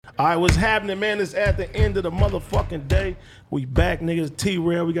All right, what's happening, man? It's at the end of the motherfucking day. We back, niggas.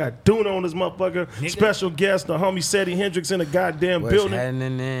 T-Rail. We got Duno on this motherfucker. Nigga. Special guest, the homie Seti Hendrix in the goddamn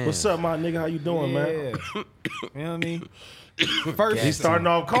building. What's up, my nigga? How you doing, man? You know what I mean? First, he's starting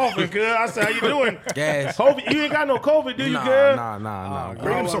off coughing, cuz. I said, how you doing? Gas. COVID, you ain't got no COVID, do you, cuz? Nah.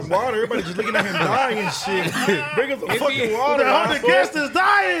 Bring him some water. Everybody just looking at him dying and shit. Bring him some fucking water. The guest is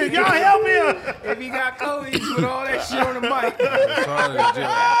dying. Y'all help me. If he got COVID, he's with all that shit on the mic.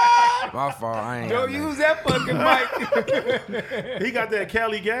 My fault. I ain't. Don't use that fucking mic. He got that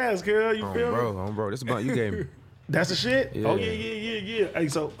Cali gas, cuz. You feel me? Bro. This is about you gave me. That's the shit? Yeah. Oh, yeah. Hey,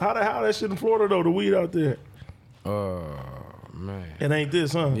 so how that shit in Florida, though, the weed out there? Man. It ain't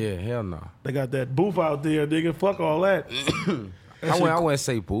this, huh? Yeah, hell no. They got that booth out there, nigga. Fuck all that. I wouldn't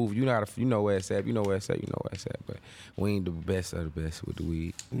say booth. You know where it's at. But we ain't the best of the best with the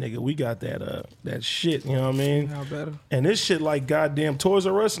weed. Nigga, we got that shit, you know what I mean? How better? And this shit like goddamn Toys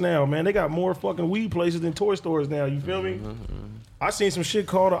R Us now, man. They got more fucking weed places than toy stores now, you feel me? I seen some shit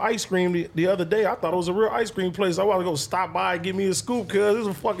called an ice cream the other day. I thought it was a real ice cream place. I want to go stop by and give me a scoop, cuz this is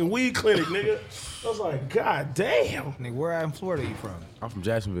a fucking weed clinic, nigga. I was like, God damn. Nigga, where in Florida you from? I'm from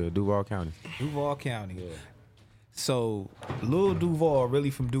Jacksonville, Duval County. Duval County. Yeah. So, Lil Duval really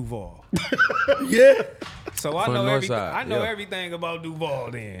from Duval. Yeah. So I From know the north everything. side, I know yeah. everything about Duval.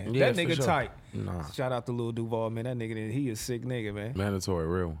 Then Yeah, that for nigga sure. tight. Nah. Shout out to Lil Duval, man. That nigga, he a sick nigga, man. Mandatory,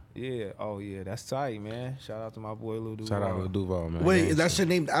 real. Yeah. Oh yeah, that's tight, man. Shout out to my boy Lil Duval. Shout out to Duval, man. Wait, is that shit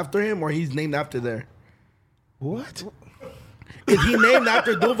named after him or he's named after there? What? Is he named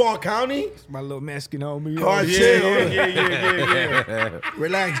after Duval County? My little Mexican homie. Oh, Yeah.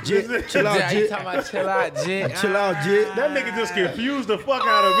 Relax, Jit. Chill out, Yeah, you Jit. talking about chill out, Jit. Chill out, Jit. That nigga just confused the fuck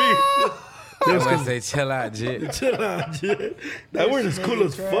out of me. I was gonna say chill out, Jit. Chill out, Jit. That word is cool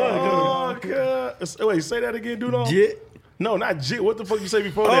as fuck. Oh, God. Wait, say that again, dude. Jit. No, not Jit. What the fuck you say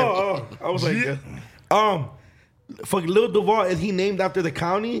before that? Oh, I was like, fucking Lil Duval, is he named after the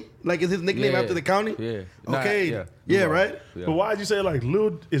county? Like, is his nickname Yeah. after the county? Yeah. Okay. Nah, Yeah, Duval. right? Yeah. But why'd you say like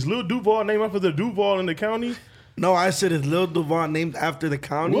is Lil Duval named after the Duval in the county? No, I said is Lil Duval named after the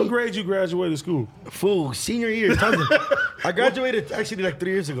county? What grade you graduated school? Fool, senior year. I graduated actually like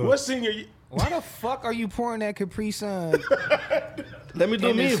 3 years ago. What senior year? Why the fuck are you pouring that Capri Sun Let me do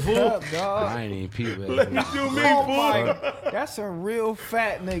in me, this fool. cup, dog? I ain't even peep that. Let me do me, Oh fool. my, that's some real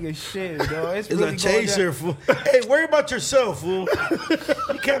fat nigga shit, dog. It's It's really a chaser, fool. Hey, worry about yourself, fool.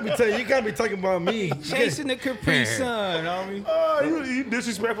 You can't be talking about me. chasing the Capri Sun, homie. Oh, you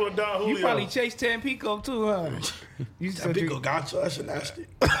disrespectful to Don Julio. You probably chased Tampico too, huh? You That big gotcha. That shit nasty.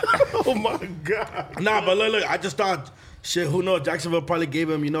 Oh my God. Nah, but look, I just thought, shit, who knows? Jacksonville probably gave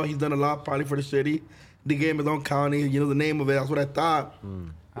him, he's done a lot probably for the city. They gave him his own county, the name of it. That's what I thought.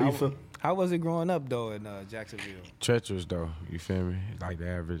 What you feel? How was it growing up though in Jacksonville? Treacherous though, you feel me? Like the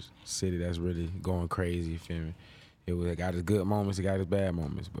average city that's really going crazy, you feel me? It got its good moments, it got its bad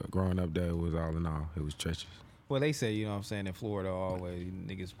moments, but growing up there, it was all in all, it was treacherous. Well, they say, you know what I'm saying, in Florida, always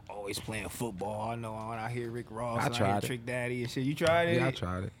niggas always playing football. I know when I hear Rick Ross, I and I tried hear it. Trick Daddy and shit. You tried it? Yeah, I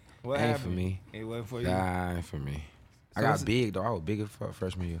tried it. What Ain't happened? for me. It wasn't for you. Nah, ain't for me. I So got it's- big though. I was big as fuck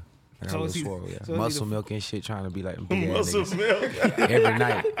freshman year. I got So a is he- little swole, yeah. so is he Muscle the- milk and shit, trying to be like them big ass Muscle niggas. milk. Every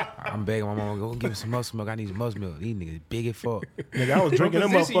night, I'm begging my mama, go give me some muscle milk. I need some muscle milk. These niggas big as fuck. Nigga, I was drinking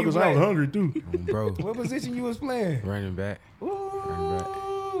them position you motherfuckers. I was play? hungry too. Bro, What position you was playing? running back.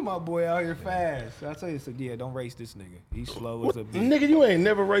 Ooh, my boy out here fast. I tell you, so yeah, don't race this nigga. He's slow as a bitch. Nigga, you ain't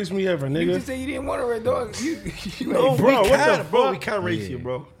never raced me ever, You nigga. just said you didn't want to race, dog. You No, ain't- bro, we what can't, the bro. fuck? We can't race Yeah. you,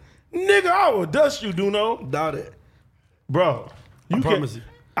 bro. Nigga, I will dust you, Duno. Doubt it. Bro, you promise you.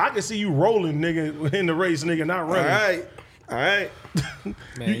 I can see you rolling, nigga, in the race, nigga, not All running. right.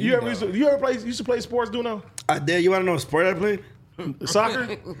 Man, You ever used to play sports, Duno? I dare. You want to know what sport I played?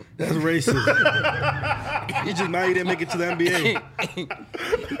 Soccer? That's racist. You just mad you didn't make it to the NBA.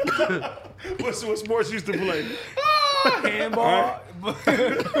 What sports you used to play? handball.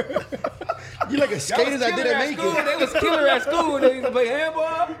 You like a skater that didn't make it. They was killer at school. They used to play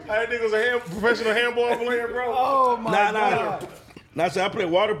handball. That nigga was a professional handball player, bro. Oh my Nah. god. Nah, so I played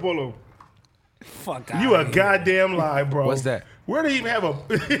water polo. Fuck You a outta here. goddamn lie, bro. What's that? Where do you even have a?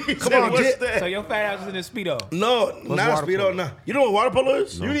 Come on, what's get- that? So your fat ass was in the speedo. No, not water speedo. polo? Nah. You know what water polo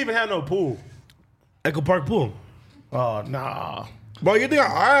is? You didn't even have no pool. Echo Park pool. Oh nah, Bro, you think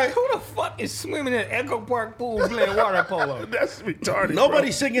all right? Who the fuck is swimming in Echo Park pool playing water polo? that's retarded.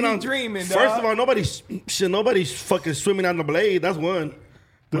 Nobody's singing You on dreaming, First dog. of all, nobody's fucking swimming on the blade. That's one.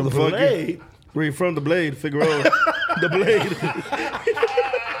 The Motherfucker. Blade? Where you from? The blade, Figueroa. The blade.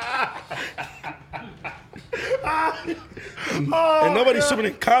 And nobody's swimming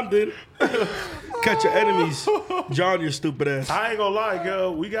in Compton. Catch your enemies. John, your stupid ass. I ain't gonna lie,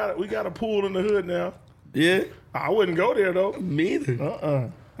 girl. We got a pool in the hood now. Yeah, I wouldn't go there though. me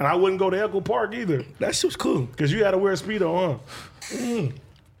either. And I wouldn't go to Echo Park either. That shit was cool. Cause you had to wear a Speedo, huh?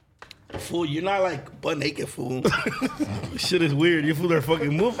 Fool, you're not like butt naked, fool. Shit is weird. You fool are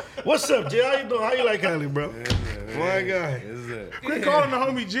fucking move. What's up, Jay? How you doing? How you like Cali, bro? My guy. Quit calling the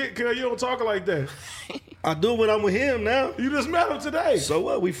homie Jit, cause you don't talk like that. I do when I'm with him now. You just met him today. So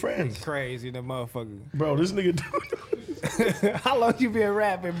what? We friends. Crazy, the motherfucker. Bro, this nigga How long you been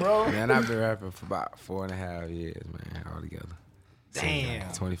rapping, bro? Man, I've been rapping for about 4.5 years, man, altogether. Damn.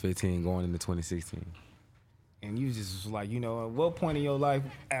 2015 going into 2016. And you just was like, you know, at what point in your life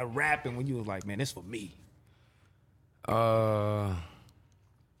at rapping when you was like, man, this for me? I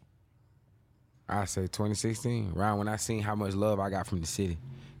say 2016, around when I seen how much love I got from the city.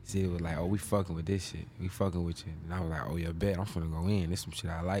 The city was like, oh, we fucking with this shit. We fucking with you. And I was like, oh, yeah, bet. I'm finna go in. This some shit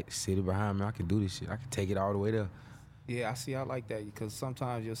I like. The city behind me, I can do this shit. I can take it all the way there. Yeah, I like that because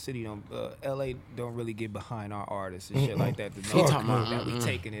sometimes your city don't, LA don't really get behind our artists and shit like that. He talking about, that we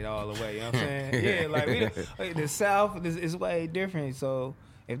taking it all the way. You know what I'm saying? Yeah, like the South is way different. So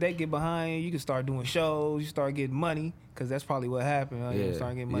if they get behind you, you can start doing shows. You start getting money because that's probably what happened. Huh? You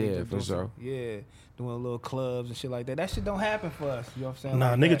start getting money. Yeah, for sure. Doing little clubs and shit like that. That shit don't happen for us. You know what I'm saying? Nah,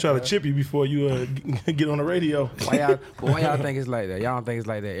 like nigga that, try to bro. chip you before you get on the radio. Why y'all think it's like that? Y'all don't think it's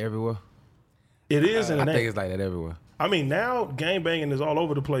like that everywhere? It is and I it think ain't. it's like that everywhere. I mean, now gang banging is all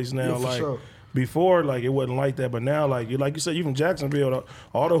over the place now. Yeah, for like sure. before, like it wasn't like that, but now, like you said, you from Jacksonville,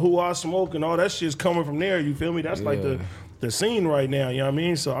 all the who I smoke and all that shit's coming from there. You feel me? That's like Yeah. the scene right now. You know what I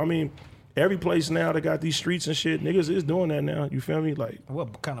mean? So I mean, every place now that got these streets and shit, niggas is doing that now. You feel me? Like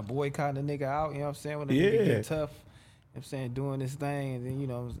What kind of boycotting the nigga out? You know what I'm saying? When the Yeah. nigga get tough, you know what I'm saying, doing this thing, and then, you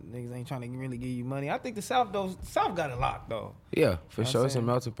know, niggas ain't trying to really give you money. I think the South got it locked, though. Yeah, for I'm sure. It's a saying-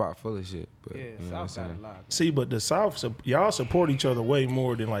 melting pot full of shit. But, Yeah, you know what I'm South got saying? it locked. see, but the South, y'all support each other way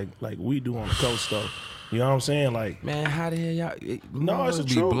more than like we do on the coast though. You know what I'm saying? Like Man, how the hell y'all? No, it's the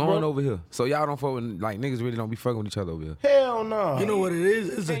be truth, blowing bro. over here. So y'all don't fuck with, like, niggas really don't be fucking with each other over here. hell no. You know what it is?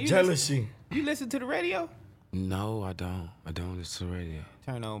 It's Man, a you jealousy. You listen to the radio? No, I don't. I don't listen to radio.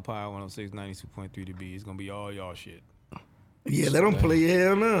 Turn on Power 106, 92.3 to be. It's gonna be all y'all shit. Yeah, they don't play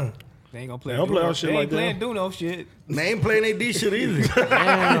hell no. They ain't gonna play. They don't play Duno. our shit They like ain't that. playing Duno shit. They ain't playing they D shit either.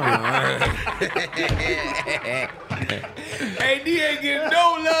 Hey, D ain't getting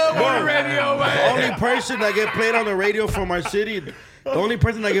no love on the radio, The only person that get played on the radio from our city, the only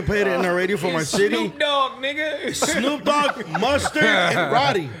person that get played in the radio from our city, Snoop Dogg, nigga. Snoop Dogg, Mustard, and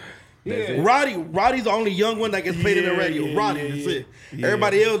Roddy. Yeah. Roddy's the only young one that gets played in the radio. Yeah, Roddy, yeah, that's yeah. it. Yeah.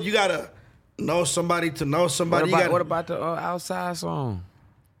 Everybody else, you gotta know somebody to know somebody. What about the outside song?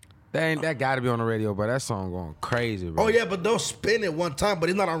 That gotta be on the radio, but that song going crazy, bro. Oh yeah, but they'll spin it one time, but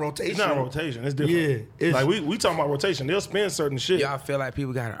it's not on rotation. It's not a rotation. It's different. Yeah, it's- like we talking about rotation. They'll spin certain shit. Y'all feel like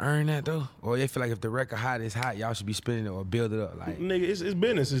people gotta earn that though, or they feel like if the record hot is hot, y'all should be spinning it or build it up. Like, Nigga, it's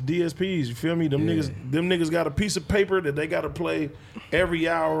business. It's DSPs. You feel me? Them niggas got a piece of paper that they got to play every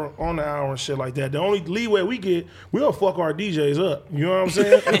hour on the hour and shit like that. The only leeway we get, we'll fuck our DJs up. You know what I'm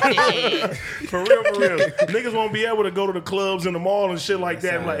saying? For real. Niggas won't be able to go to the clubs and the mall and shit like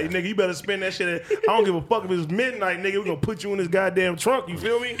that. Like, nigga, you better spend that shit. I don't give a fuck if it's midnight, nigga. We gonna put you in this goddamn trunk. You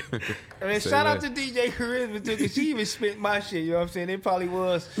feel me? And shout out to DJ Charisma too, cause she even spent my shit. You know what I'm saying? It probably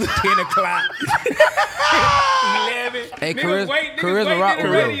was 10 o'clock, 11. Hey, Niggas Charisma- wait, Charisma niggas rock wait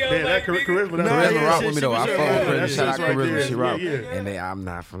in with the me. radio. Yeah, that like, charisma. Nah, Charisma yeah, rock shit, with me she though. I was fuck right with there. Charisma. That Shout out shit's right Charisma. there. She rock. Yeah. And I'm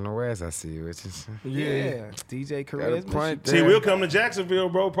not from the West. I see you. Which is Yeah, DJ Charisma. point See, there. we'll come to Jacksonville,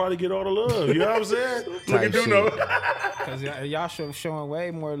 bro. Probably get all the love. You know what I'm saying? Look at Type Duno. Cause y'all showing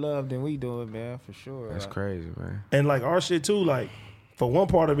way more love than we doing, man, for sure. That's crazy, man. And like our shit too, like for one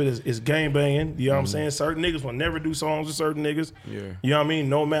part of it is gang banging. You know what I'm saying? Certain niggas will never do songs with certain niggas. Yeah. You know what I mean?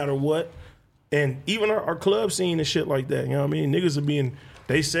 No matter what. And even our club scene and shit like that. You know what I mean? Niggas are being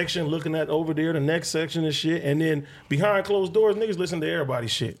they section looking at over there, the next section and shit. And then behind closed doors, niggas listen to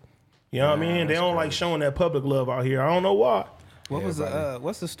everybody's shit. You know what I mean? They don't like showing that public love out here. I don't know why. What was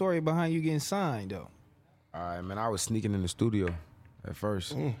what's the story behind you getting signed though? All right, man. I was sneaking in the studio at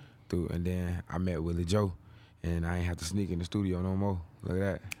first, and then I met Willie Joe, and I ain't have to sneak in the studio no more. Look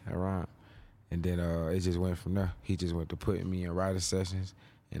at that rhyme. And then it just went from there. He just went to putting me in writer sessions,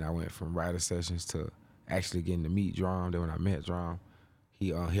 and I went from writer sessions to actually getting to meet Drum. Then when I met Drum, he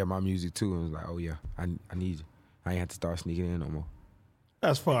heard my music too and was like, "Oh yeah, I need you." I ain't have to start sneaking in no more.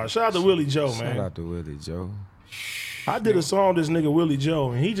 That's fine. Shout out to Willie Joe, Shout man. out to Willie Joe. I did a song with this nigga Willie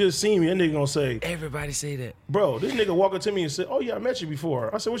Joe, and he just seen me. That nigga gonna say, Everybody say that. bro, this nigga walk up to me and said, oh yeah, I met you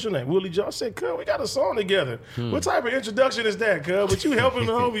before. I said, what's your name? Willie Joe. I said, cuz, we got a song together. What type of introduction is that, cuz? But you helping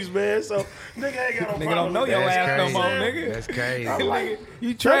the homies, man. So nigga ain't got no Nigga don't know your That's ass no crazy. more, nigga. That's crazy. I'm like, You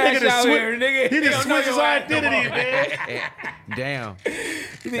that trash nigga out done here, nigga. He don't just know switched his your ass no identity, more. man. Damn.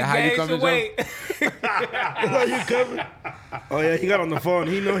 You That how you gained come some to weight. Oh, you coming? Oh yeah, he got on the phone.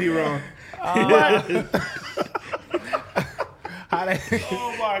 He know he wrong. How that,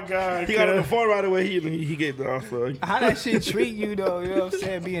 Oh my God. He got on the cuz. phone right away. He gave the offer. how that shit treat you though? You know what I'm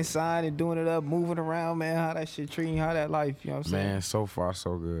saying? Being signed and doing it up, moving around, man. How that shit treat you? How that life? You know what I'm saying? Man, so far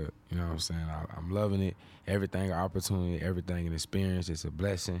so good. You know what I'm saying? I'm loving it. Everything, opportunity, everything, an experience. It's a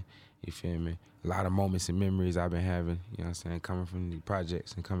blessing. You feel me? A lot of moments and memories I've been having. You know what I'm saying? Coming from the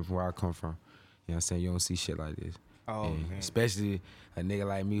projects and coming from where I come from. You know what I'm saying? You don't see shit like this. Oh, And man. especially a nigga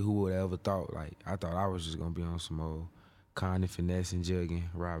like me who would have ever thought, like, I thought I was just gonna be on some old con and finesse and jugging,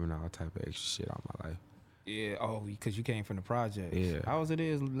 robbing, all type of extra shit all my life. Yeah. Oh, because you came from the projects. Yeah. How was it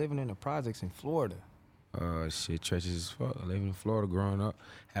is living in the projects in Florida? Shit, treacherous as fuck. Living in Florida, growing up,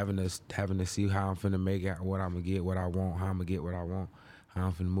 having to see how I'm finna make it, what I'm gonna get, what I want, how I'm gonna get what I want, how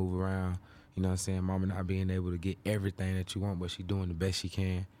I'm finna move around. You know what I'm saying? Mama not being able to get everything that you want, but she doing the best she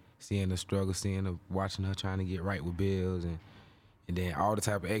can. Seeing the struggle, watching her trying to get right with bills, and then all the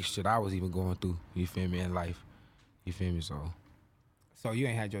type of extra shit I was even going through. You feel me? In life, you feel me? So So you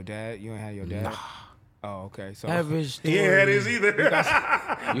ain't had your dad? You ain't had your dad? Oh, okay. So average. He ain't had his either. You got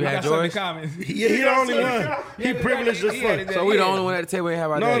had some in yours. comments. Yeah, he the only one. He privileged as fuck. So we the only one at the table ain't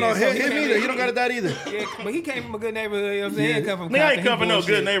have our No, daddies. no, him either. He don't got a dad either. Yeah, but he came from a good neighborhood. You know what I'm saying? He ain't come from Nigga, I ain't Compton, come from no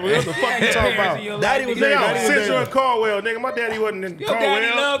bullshit. good neighborhood. What the fuck you talking about? Daddy was Nigga, there. I Daddy was was Central there. and Caldwell, nigga. My daddy wasn't in Your Caldwell.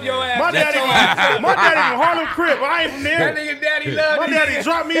 daddy love your ass. My That's daddy, your ass. my daddy from Harlem Crib. I ain't from That there. nigga daddy love My you. daddy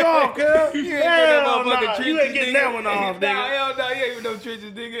dropped me off, cuz. You ain't Hell no motherfucking nah. trenches, You ain't getting nigga. that one off, Nah, nigga. hell no, you ain't with no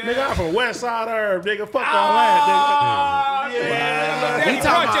trenches, nigga. Nigga, I'm from West Side Herb, nigga. Fuck all that, Oh, nigga. Yeah. Daddy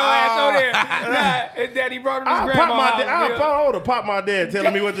brought your ass over there. Nah, his daddy brought him to I'll his pop grandma's my house. dad. I would have popped my dad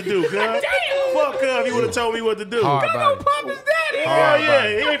telling me what to do, cuz. Fuck cuz, he would have told me what to do. Hard Go body. pop his daddy. Hell yeah,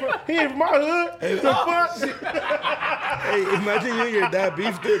 he ain't from my hood. The fuck? Hey, imagine you and your dad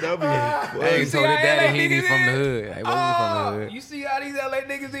beefed it. That'd be Hey, see told how his daddy LA he ain't niggas from the is? hood. Hey, wasn't from the hood. You see how these LA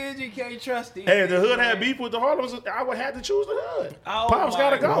niggas is? You can't trust these. Hey, if the niggas, hood man. had beef with the Harlems, I would have to choose the hood. Oh Pops my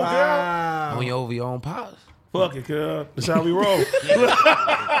gotta go, girl. Wow. When you over your own pops. Fuck it, cuz. That's how we roll.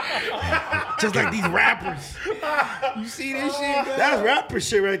 Just like these rappers. You see this shit, bro? That's rapper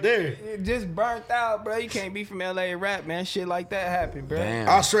shit right there. It just burnt out, bro. You can't be from LA and rap, man. Shit like that happen, bro. Damn.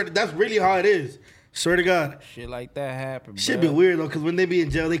 I swear, that's really how it is. Swear to God. Shit like that happen, bro. Shit be weird though, cause when they be in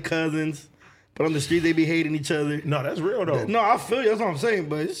jail, they cousins. But on the street, they be hating each other. No, that's real though. No, I feel you. That's what I'm saying,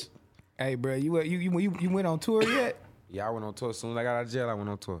 but it's, Hey, bro, you went on tour yet? Yeah, I went on tour. As soon as I got out of jail, I went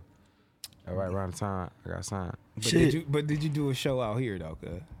on tour. Right around the time I got signed. But did you do a show out here though,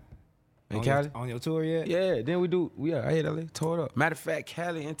 cuz? In Cali? On your tour yet? Yeah, then I hit LA, tore it up. Matter of fact,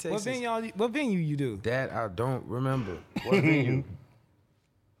 Cali and Texas. What venue you do? That I don't remember. What venue?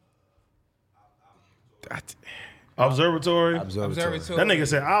 Observatory. Observatory. That nigga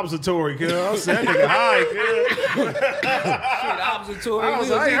said observatory, cuz. I said that nigga high, cuz. Shit, Observatory. I was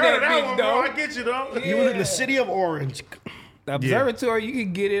We like, I in ain't heard that bitch, one, bro. though. I get you, though. you was in the city of Orange. The Observatory, you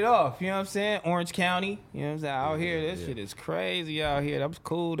can get it off. You know what I'm saying? Orange County. You know what I'm saying? Out here, this shit is crazy out here. That was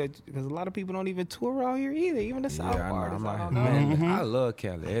cool because a lot of people don't even tour out here either. Even the South Yeah, I know. part. I'm I out don't here. know. Man, I love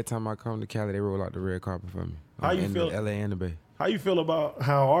Cali. Every time I come to Cali, they roll out the red carpet for me. How you in feel? LA and the Bay. How you feel about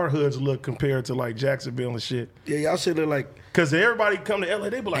how our hoods look compared to like Jacksonville and shit? Yeah, y'all should look like. Cause everybody come to LA,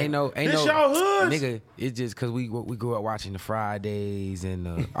 they be like, this y'all hoods? Nigga, it's just cause we grew up watching the Fridays and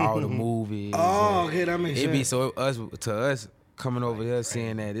all the movies. Oh, and okay, that makes it sense. be so to us coming over there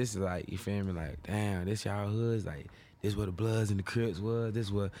seeing that, this is like, you feel me, like, damn, this y'all hoods, like, this where the Bloods and the Crips was, this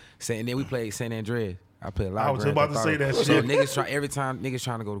what, and then we played San Andreas. I played a lot. I was just about to say that so shit. niggas every time niggas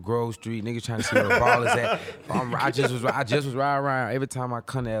trying to go to Grove Street, niggas trying to see where the ball is at. I just was riding around. Every time I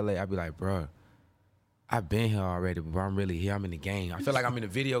come to LA, I be like, bro, I've been here already, but I'm really here. I'm in the game. I feel like I'm in a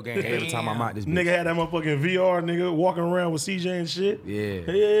video game every time I'm out this bitch. Nigga had that motherfucking VR nigga walking around with CJ and shit.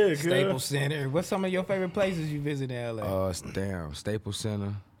 Yeah. Yeah, cuz. Staples Center. What's some of your favorite places you visit in LA? Damn, Staples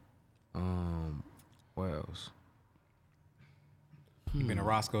Center. What else? You been to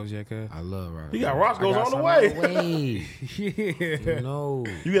Roscoe's yet, cuz? I love Roscoe's. You got Roscoe's on the some way. on the way. Yeah. No.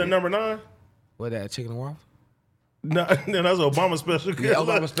 You got a number 9? What that, chicken and waffle? No, that's Obama special. Yeah,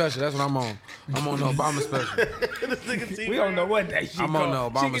 Obama special. That's what I'm on. I'm on the Obama special. This nigga T. We don't know what that shit I'm called.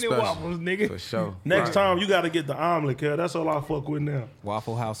 on the Obama Chicken special. and waffles, nigga. For sure. Next time you got to get the omelet, cuz. That's all I fuck with now.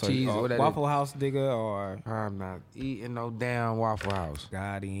 Waffle House Cheese, or what that Waffle House, nigga, or I'm not eating no damn Waffle House.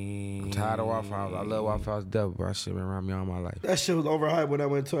 got him. I'm tired of Waffle House. I love Waffle House double, but that shit been around me all my life. That shit was overhyped when I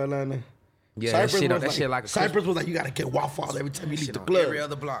went to Atlanta. Yeah, that shit like a Cypress was like, you gotta get Waffle House every time you leave shit the on club. every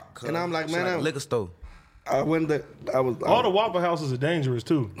other block. And I'm like, Shit man, like a I'm- liquor store. I went there. All the Waffle Houses are dangerous,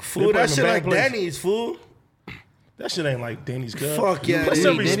 too. fool. They That put shit them in like bad places. Danny's, fool. That shit ain't like Denny's, cuz. Fuck yeah, Put it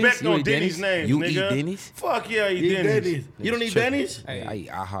some is. respect You on eat Denny's name, You nigga. eat Denny's? Fuck yeah, I eat Eat Denny's. Denny's. You don't eat Tripping. Denny's? Hey, I eat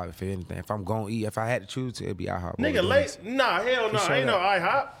IHOP if anything. If I'm gonna eat, if I had to choose, it'd be IHOP. Nigga, over late? Denny's. Nah, hell no. sure Ain't no that.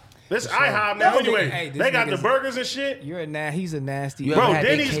 IHOP. This IHOP now. That nigga- Anyway, hey, this they got the nigga's- burgers and shit. He's a nasty. You Bro, ever had that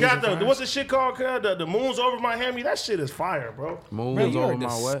Denny's got Cajun the, fries? what's the shit called, cuz? The Moons Over Miami. That shit is fire, bro. Moves over my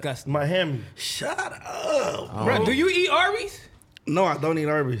what? disgusting. Miami. Shut up. Bro, do you eat Arby's? No, I don't eat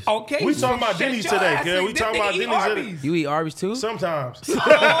Arby's. Okay. We so talking about shut Denny's your today, ass cuz. in. We This talking nigga about eat Denny's today. Arby's. You eat Arby's too? Sometimes.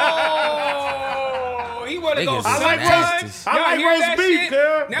 Oh, he want to go Niggas I like sometimes. roast- I Y'all like hear roast that beef, shit?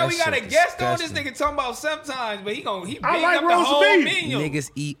 cuz. Now we That got a shit guest on this disgusting. nigga talking about sometimes, but he bring like up the roast whole beef. menu.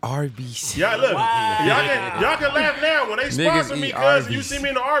 Niggas eat Arby's. Y'all look, Wow. y'all can laugh now when they sponsor me, eat cuz you Arby's. see me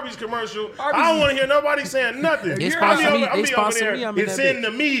in the Arby's commercial. Arby's I don't is- want to hear nobody saying nothing. They I sponsor be me. over, I They be over sponsor there. me. I'm in It's that in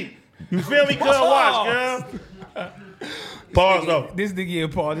the meat. You feel me? Cuz watch, cuz. Pause though. This nigga in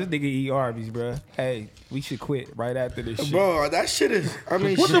Paul. This nigga eat Arby's, bro. Hey, we should quit right after this shit. Bro, that shit is, I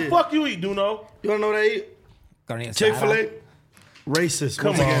mean, What shit. the fuck you eat, Duno? You don't know what I eat? Carne asada. Chick-fil-A? Racist.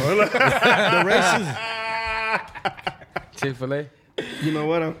 Come Once again. on. The racist. Chick-fil-A? You know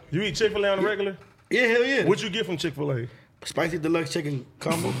what? You eat Chick-fil-A on the regular? Yeah, hell yeah. What you get from Chick-fil-A? Spicy deluxe chicken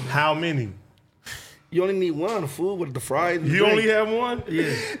combo. How many? You only need one food with the fries. and You drink. only have one? Yeah.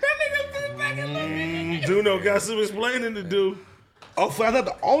 That nigga sit back and look. Duno got some explaining to do. Oh, fool, I thought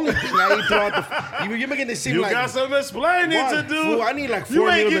the only thing I eat throughout the. You're making it seem You like. got some explaining to One, do. fool, I need like You 4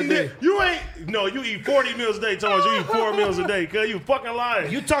 ain't meals a getting day. it. You ain't. No, you eat 40 meals a day. Thomas, you eat 4 meals a day. Cause you fucking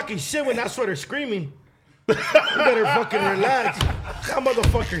lying. You talking shit when that sweater screaming. You better fucking relax. That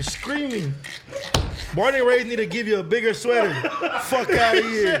motherfucker screaming. Born and raised need to give you a bigger sweater. Fuck out of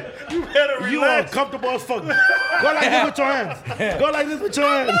here. You better You relax. uncomfortable as fuck. Go like this with your hands. Go like this with your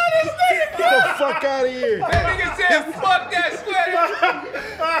hands. Get the fuck out of here. That nigga said, "Fuck that sweater."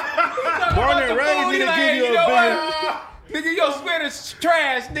 Born and raised need to give you a bigger. Nigga, your sweater's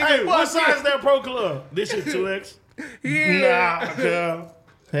trash, nigga. Hey, Fuck what size it. is that Pro Club? This is 2X. Yeah. Nah, cuz.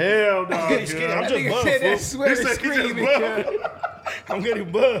 Hell no. getting skinny. I'm That just nigga buff, said that fool. sweater He said he just screaming. buff. cuz. I'm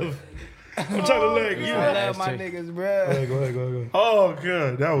getting buff. I'm trying to leg you. I love my niggas, bro. Go ahead. Oh,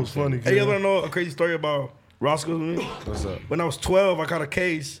 good. That was funny. Hey, you Kid. want to know a crazy story about Roscoe's with me? What's up? When I was 12, I caught a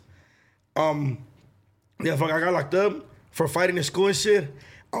case. Yeah, fuck, I got locked up for fighting in school and shit.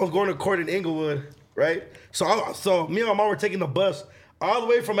 I was going to court in Inglewood, right? So me and my mom were taking the bus all the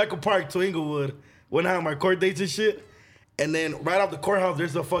way from Echo Park to Inglewood when I had my court dates and shit. And then right off the courthouse,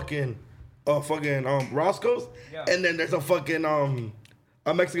 there's a fucking Roscoe's, Yeah. and then there's a fucking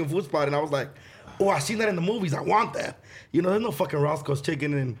a Mexican food spot, and I was like, oh, I seen that in the movies. I want that. You know, there's no fucking Roscoe's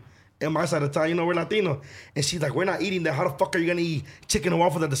chicken in my side of town. You know, we're Latino. And she's like, we're not eating that. How the fuck are you gonna eat chicken and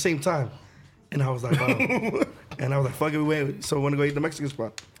waffles at the same time? And I was like, and I was like, fuck it, we went. So we want to go eat the Mexican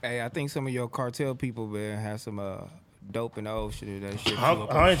spot. Hey, I think some of your cartel people, man, have some dope in the ocean or that shit.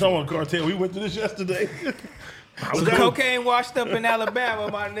 I ain't talking about cartel. We went through this yesterday. Some cocaine washed up in Alabama,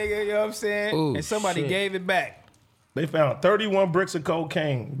 my nigga, you know what I'm saying? Ooh, and somebody shit. gave it back. They found 31 bricks of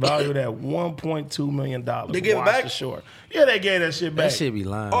cocaine valued at $1.2 million. They gave it back? Ashore. Yeah, they gave that shit back. That shit be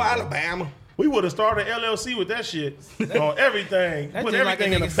lying. Oh, bro. Alabama. We would have started LLC with that shit on everything. That's Put just like a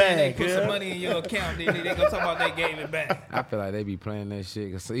everything in nigga a saying they bag. put Yeah. some money in your account, then they gonna talk about they gave it back. I feel like they be playing that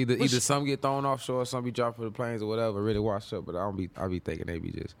shit. Cause either some get thrown offshore, some be dropped for the planes or whatever, really washed up. But I be thinking they be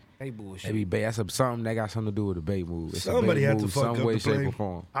just They bullshit. they be bait. That's something that got something to do with the bait move. It's Somebody a bait had to move, fuck some up way, the shape, plane. or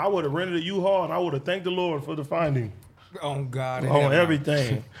form. I would have rented a U-Haul and I would have thanked the Lord for the finding Oh God. on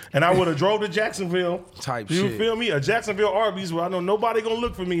everything. And I would have drove to Jacksonville. Type You shit. feel me? A Jacksonville Arby's where I know nobody gonna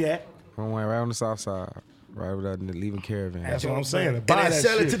look for me at. One way right on the south side, right over there, leaving caravan. That's what I'm saying. And Buy then that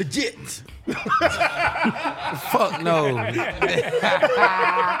sell shit. it to the Jets. Fuck no.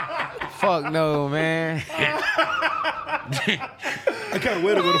 Fuck no, man. I can't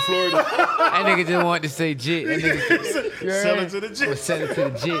wait to go to Florida. That nigga just wanted to say jit. That nigga Sell it to the was Jets. sell it to the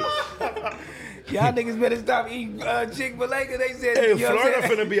jit. Y'all niggas better stop eating Chick-fil-A because they said, Hey, you know what I'm Florida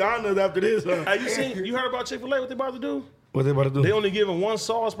saying? finna be on us after this, huh? Hey, you heard about Chick-fil-A, what they about to do? What they about to do? They only giving one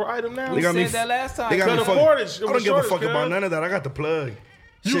sauce per item now. They got me said that last time. They got Cut me a fucking. shortage. It I was don't give a shortage, fuck cuz. about none of that. I got the plug.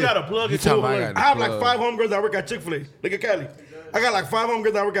 You Shit. gotta plug it talking to about her. I have like 5 homegirls that work at Chick-fil-A. Look at Cali. I got like 5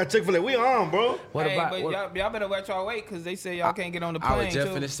 homegirls that work at Chick-fil-A. We on, bro. What Hey, about? but What, y'all better watch y'all weight because they say y'all can't get on the I plane was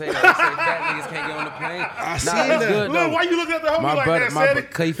just too. finna say that. They say fat niggas can't get on the plane. I seen it's that. good Look, though. why you looking at the homie My like brother, that, my Sadie?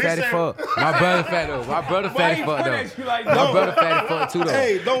 cause he fat as fuck. My brother fat though. My brother Why fat as you fuck put at you like though. that? My brother fat as fuck too though.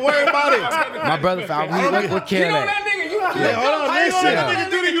 Hey, don't worry about it. My brother fat. We You what know care that that? nigga? You Hey, hold on, How you gonna let listen. a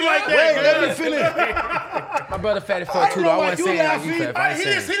nigga do to you like Wait, that? let me finish. My brother fat as fuck too I though. I know why wasn't you saying like you laughing. fat. I He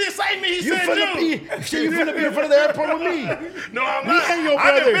ain't saying. didn't say me. He You said finna you. be, shit, you finna be in front of the airport with me. No, I'm Me not. and your I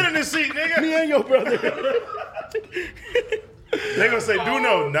done brother. been in this seat, nigga. Me and your brother. They gonna say,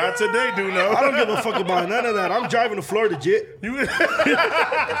 Duno. Not today, Duno. I don't give a fuck about none of that. I'm driving to Florida, Jit. You,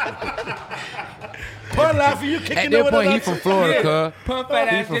 Pun laughing, you kicking At it that with point, he us. from Florida, cuz. Pump fat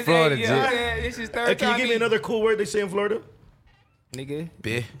He ass. from This Florida, ain't- Jit. This is third Hey, can time. you give me another cool word they say in Florida? nigga?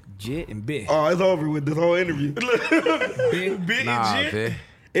 Bitch. Jit and bit. Oh, it's over with this whole interview. Bit. big Nah, G. bitch.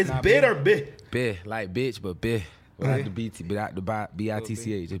 It's bit or bit? Bitch, like bitch, but bitch. Without the BT, without the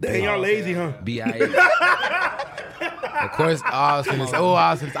B-I-T-C-H. Just Dang, y'all lazy, huh? B-I-H. Of course, I was finna say, I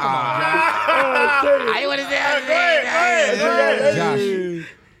want to say, Josh.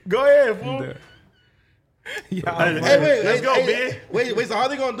 Go ahead, fool. Hey, wait, Let's go, hey, big. Wait, so how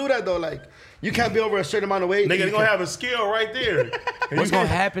they gonna do that though? Like, you can't be over a certain amount of weight. Nigga, You they gonna can't- have a scale right there. And What's you gonna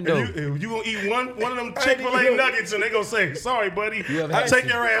happen, though? You gonna eat one of them Hey, Chick-fil-A nigga. nuggets and they gonna say, sorry, buddy. You ever I had take to-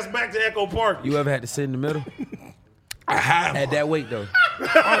 your ass back to Echo Park. You ever had to sit in the middle? I have. At that weight, though.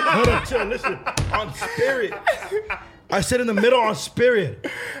 Hold on, chill, listen. On spirit. I sit in the middle on spirit.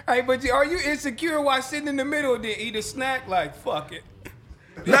 Hey, but are you insecure while sitting in the middle and then eat a snack? Like, fuck it.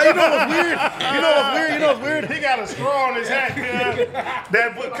 Now you know what's weird? You know what's weird? He got a straw in his hat, man.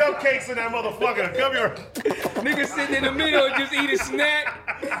 That put cupcakes in that motherfucker. Come here. Nigga sitting in the middle and just eat a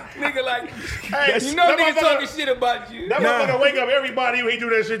snack. Nigga like, Hey, you know that niggas motherfucker- talking shit about you. That motherfucker wake up everybody when he do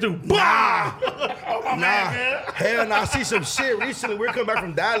that shit too. Bah! Oh, my Nah, man, man. hell no. I see some shit recently. We're coming back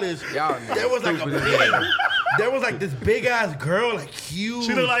from Dallas. Y'all There was like a stupid as big, hell. there was like this big ass girl, like huge.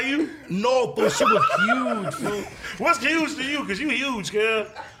 She look like you? No, but she was huge. Fool. What's huge to you? Cause you huge, girl.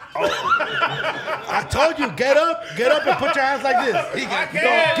 I told you, get up and put your hands like this. Go, can't.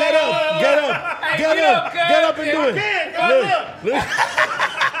 get up, Hey, get up and do it. Man, go up. Look.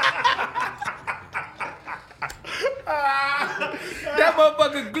 That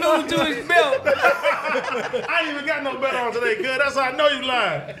motherfucker glued to his belt. I ain't even got no bet on today, cuz. That's how I know you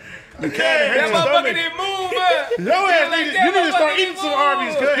lying. You can't That motherfucker didn't move, man. Your ass Like need, that you need to start motherfucker eating some didn't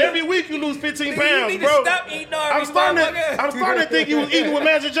Arby's, move. cuz. Every week you lose 15 You pounds, need to bro. stop eating Arby's, I'm motherfucker. starting to think you was eating with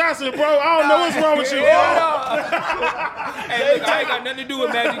Magic Johnson, bro. I don't know what's wrong with you. Hell no. Hey, look, I ain't got nothing to do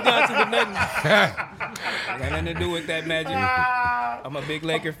with Magic Johnson or nothing. I got nothing to do with that Magic. I'm a big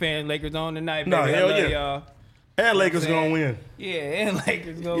Laker fan. Lakers on tonight, baby. Nah, I hell love yeah. y'all. And Lakers gonna win. Yeah, and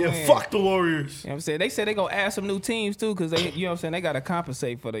Lakers gonna Yeah, win. fuck the Warriors. You know what I'm saying? They said they gonna add some new teams too, cause they, you know what I'm saying, they gotta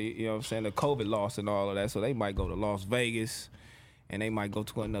compensate for the, you know what I'm saying, the COVID loss and all of that. So they might go to Las Vegas, and they might go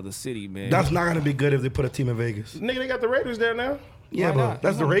to another city, man. That's not gonna be good if they put a team in Vegas. Nigga, they got the Raiders there now. Yeah, Why but not?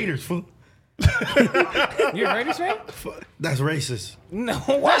 that's the Raiders, fool. You a Raiders fan? That's racist. No,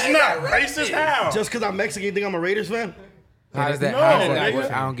 That's not racist. How? Just because I'm Mexican, you think I'm a Raiders fan? How does that? No, How does that nigga.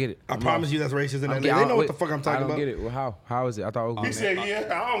 work? I don't get it. I promise you that's racist. And I'm they get- know what wait, the fuck I'm I talking don't about. get it. Well, how? How is it? I thought it was. He said, yeah,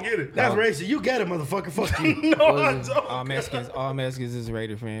 I don't get it. That's racist. You get it, motherfucker. Fuck you. No, I don't. all Mexicans is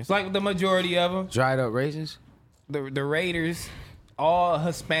Raider fans. Like the majority of them. dried up raisins. The Raiders, all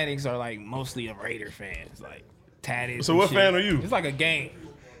Hispanics are like mostly a Raider fans, like tatted. So and what shit. fan are you? It's like a game.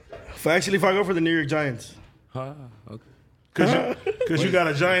 If I go for the New York Giants. Huh? Okay. Cause you got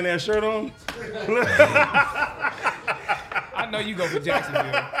a giant ass shirt on. I know you go for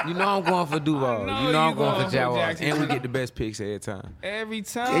Jacksonville You know I'm going for Duval. I know You know I'm you going going for for Jaguars, Jacksonville. and we get the best picks every time. every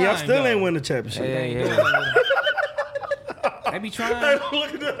time. And y'all still though. ain't win the championship. Hey, They be trying.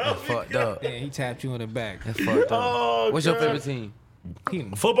 Look at that. fucked up. Yeah, he tapped you in the back. That's fucked up. Oh, What's your God. favorite team?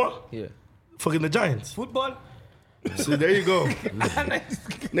 Football? Yeah. Fucking the Giants. Football? So there you go.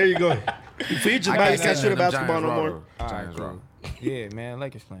 There you go. For you just I can't can't say shit about basketball no more. Giants wrong. Yeah, man,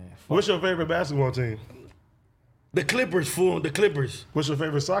 Lakers playing. What's your favorite basketball team? The Clippers, fool. The Clippers. What's your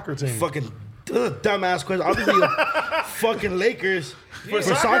favorite soccer team? Fucking dumbass question. Obviously, fucking Lakers for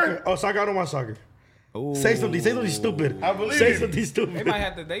soccer? soccer. Oh, soccer. I don't want soccer. Ooh. Say something stupid. I believe Say you. something They stupid. might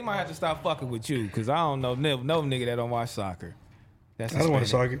have to stop fucking with you, cause I don't know no nigga that don't watch soccer. That's I don't want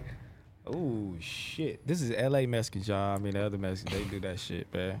Hispanic. soccer. Oh shit! This is L.A. Mexicans, y'all. I mean, the other Mexicans, they do that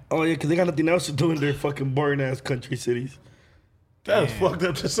shit, man. Oh yeah, because they got nothing else to do in their fucking boring ass country cities. That is fucked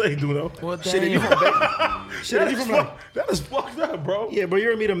up to say, Duno. Well, Shit, if you from Shit, That if you is, from like, that is fucked up, bro. yeah, bro, you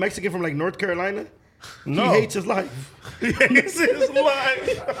ever meet a Mexican from like North Carolina? No. He hates his life. He hates his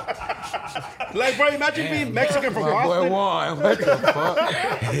life. Like, bro, imagine being Mexican from My boy Boston. Juan. What the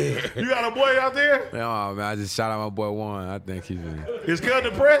fuck? You got a boy out there? No, man, I just shout out my boy Juan. I think he's His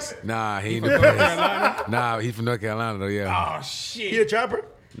cousin depressed? Nah, he ain't North Carolina. Nah, he's from North Carolina though. Yeah. Oh, shit. He a trapper?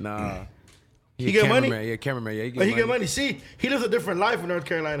 Nah. He get money? Yeah, cameraman. Yeah, he Oh, he get money. See, he lives a different life in North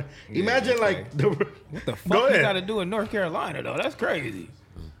Carolina. Imagine like the. What the Go fuck you ahead. got to do in North Carolina though? That's crazy.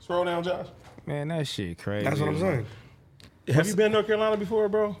 Scroll down, Josh. Man, that shit crazy. That's what I'm saying. Have you been to North Carolina before,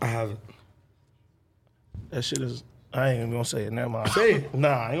 bro? I haven't. That shit is. I ain't even gonna say it. Never mind. Say it. Nah,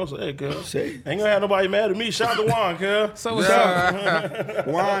 I ain't gonna say it, cuz. Say it. Ain't gonna have nobody mad at me. Shout out to Juan, cuz. So what's up?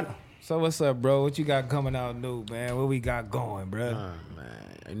 Juan. So what's up, bro? What you got coming out new, man? What we got going, bro? Man,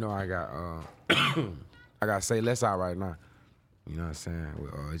 you know I got I got Say Less out right now. You know what I'm saying?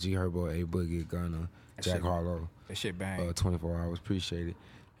 With G Herbo, A Boogie, Gunna, Jack shit- Harlow. That shit bang. 24 hours, appreciate it.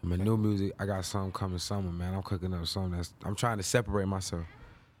 And my new music, I got something coming summer, man. I'm cooking up something I'm trying to separate myself.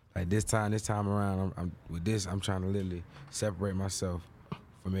 Like this time around, I'm with this, I'm trying to literally separate myself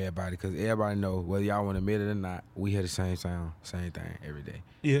from everybody, because everybody know, whether y'all want to admit it or not, we hear the same sound, same thing every day.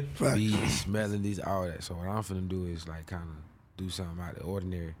 Yeah. Beats, melodies, all that. So what I'm finna do is like kind of do something out of the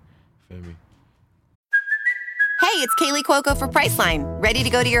ordinary, feel me? Hey, it's Kaylee Cuoco for Priceline. Ready to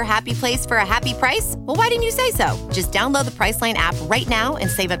go to your happy place for a happy price? Well, why didn't you say so? Just download the Priceline app right now and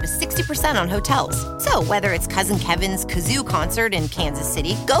save up to 60% on hotels. So whether it's Cousin Kevin's Kazoo Concert in Kansas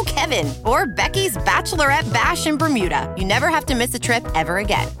City, go Kevin, or Becky's Bachelorette Bash in Bermuda, you never have to miss a trip ever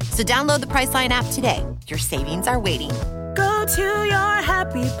again. So download the Priceline app today. Your savings are waiting. Go to your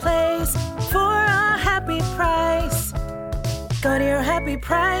happy place for a happy price. Go to your happy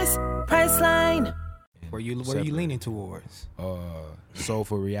price, Priceline. Where you leaning towards?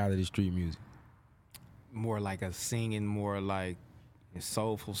 Soulful reality street music. More like a singing, more like a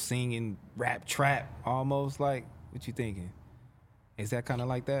soulful singing, rap, trap, almost like. What you thinking? Is that kind of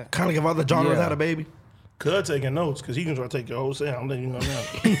like that? Kind of give all the genres Yeah. had a baby. Cuz taking notes, because he can try to take your whole sound. I'm letting you know now.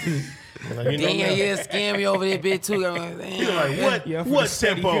 Like, you know now. scam me over there bit too. He's like, what? Yeah, for What the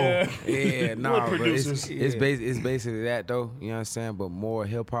city, tempo? Yeah, nah, What but producers? it's basically that though. You know what I'm saying? But more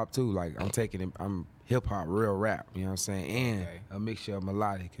hip hop too. Like I'm hip hop, real rap. You know what I'm saying? And Okay. a mixture of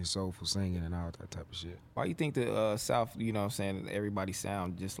melodic and soulful singing and all that type of shit. Why you think the South, you know what I'm saying, everybody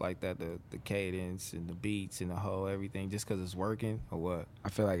sound just like that, the cadence and the beats and the whole everything, just because it's working or what? I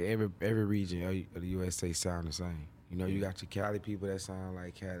feel like every region of the USA sound the same. You know, you got your Cali people that sound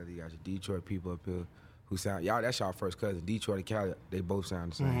like Cali. You got your Detroit people up here who sound, y'all, that's y'all first cousin. Detroit and Cali, they both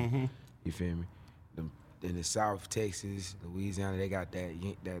sound the same. You feel me? In the South, Texas, Louisiana, they got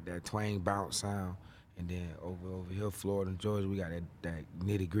that twang bounce sound. And then over here, Florida and Georgia, we got that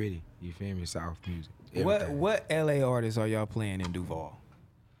nitty gritty. You feel me? South music. Everything. What LA artists are y'all playing in Duval?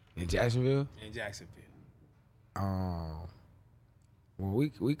 In Jacksonville? In Jacksonville. Well,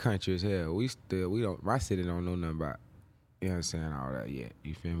 we country as hell. We don't. My city don't know nothing about, you know what I'm saying, all that yet.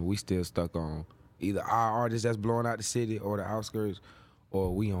 You feel me? We still stuck on either our artists that's blowing out the city or the outskirts,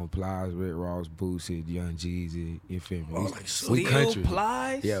 or we on Plies, Rick Ross, Boosie, Young Jeezy. You feel me? Oh, we, like we Steel country.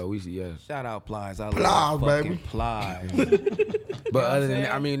 Plies? Yeah. Shout out Plies. I Plies, love fucking baby. Plies. But other than saying?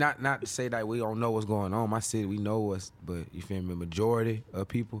 that, I mean, not to say that we don't know what's going on. My city, we know what's, but you feel me? Majority of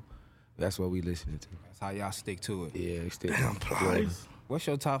people, that's what we listening to. That's how y'all stick to it. Yeah, we still. Damn, Plies. What's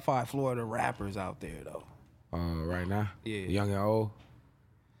your top 5 Florida rappers out there though? Right now, Yeah. young and old,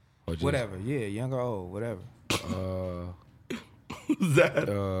 or just, Whatever, yeah, young or old, whatever. Who's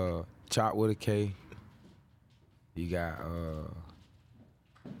that? Chop with a K. You got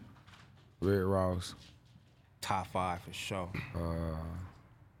Rick Ross. Top 5 for sure.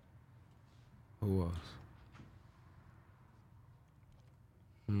 Who else?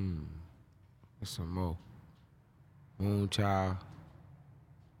 There's some more. Moonchild.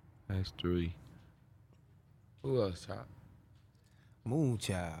 That's 3. Who else, Chop?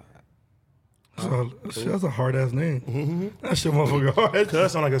 Moonchild. That's a hard ass name. That shit motherfucker hard.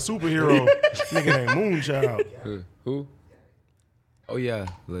 Cuz sound like a superhero. Nigga named Moonchild. Who? Oh yeah,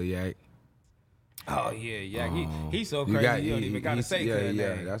 Lil Yak. Oh yeah, yeah. He's so You crazy. You don't even gotta say yeah, cuz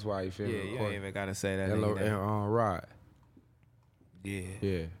yeah. name. That's why you feel Yeah, me. you don't even gotta say that. And nigga name. Rod. Yeah,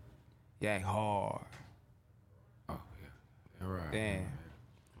 Yeah. yeah, hard. Oh yeah. And Rod. Damn.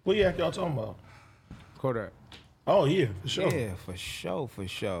 What yak y'all talking about? Kodak. Oh, yeah, for sure. Yeah, for sure, for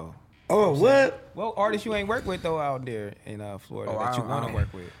sure. Oh, what? What artists you ain't work with though out there in Florida that you want to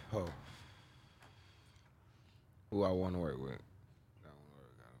work with? Oh. Who I want to work with?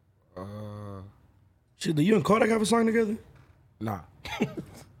 Shit, do you and Kodak have a song together? Nah.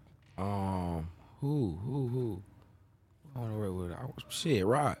 Who? I want to work with? Shit,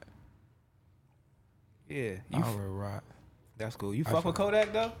 Rod. Yeah, I would rock. that's cool. You fuck with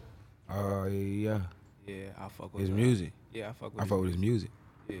Kodak though? Yeah. Yeah, I fuck with His music. Yeah, I fuck with. I fuck with his music.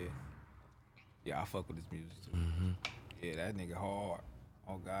 Yeah, I fuck with his music too. Yeah, that nigga hard.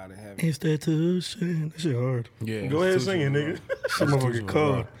 Oh God in heaven. Institution. That shit hard. Yeah. Go ahead and sing it, nigga. That motherfucker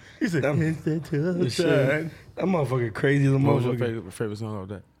cold. He said, That institution. That motherfucker crazy as a What was your motherfucker. favorite song of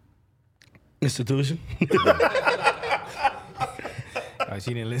that? Institution.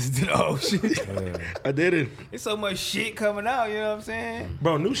 She didn't listen to the whole shit. I did it. It's so much shit coming out. You know what I'm saying?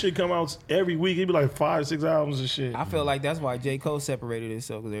 Bro, new shit come out every week. It'd be like 5, 6 albums and shit. I feel like that's why J. Cole separated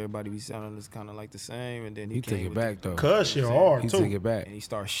himself because everybody be sounding just kind of like the same, and then He came take it with back though. Cuz shit hard, He too. take it back. and he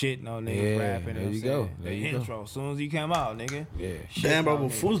started shitting on niggas Yeah, rapping. there and you saying, go. There the you go. intro, as soon as he came out, nigga. Yeah. Damn, bro, on but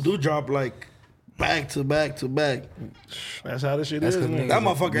niggas. fools do drop like back to back to back. That's how this shit That's is, 'cause man. That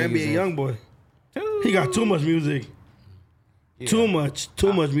motherfucker Niggas NBA in- young boy. He got too much music. Yeah. Too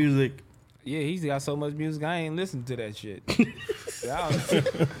much music. Yeah, he's got so much music. I ain't listened to that shit.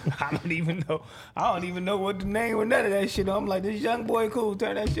 I don't even know. I don't even know what the name or none of that shit. I'm like, this young boy cool.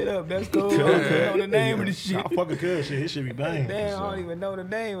 Turn that shit up. That's cool. I don't even know the name of the shit. I fucking cuz shit. His shit be bang. Damn, I don't even know the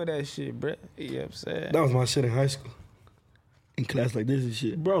name of that shit, bruh. You know what I'm saying? That was my shit in high school. In class like this and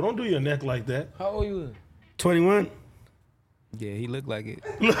shit. Bro, don't do your neck like that. How old you was? 21. Yeah, he looked like it.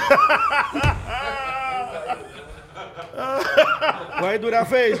 Why you do that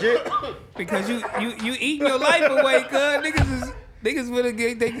face, Jay? Because you eating your life away, cuz. Niggas would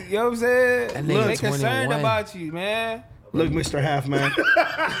get, you know what I'm saying? That nigga They concerned 21. about you, man. Look, Mr. Half Man.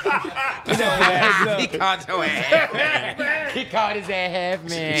 Get your ass up. He called your ass man. He called his ass half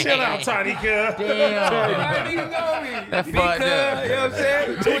man. Chill out, Tiny cuz. Damn. Niggas on me. That Big fucked cuz, up. you know what I'm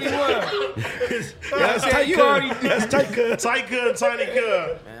saying? 21. You know what I'm saying? You already. That's tight, cuz. Tight cuz, Tiny cuz.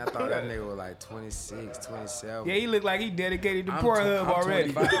 Man, I thought that nigga was like 26, 27. Yeah, he look like he dedicated to I'm Pornhub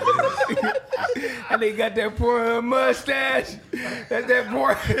already. 25. And they got that Pornhub mustache. That's that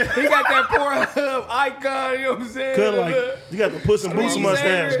He got that Pornhub icon, you know what I'm saying? Cuz like, you got the Puss in Boots What you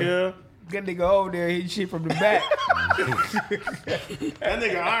mustache, saying? girl. That nigga over there hitting shit from the back. That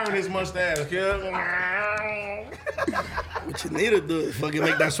nigga iron his mustache, cuz. What you need to do is fucking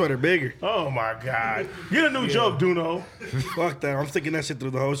make that sweater bigger. Oh my God. Get a new joke, Duno. Fuck that. I'm sticking that shit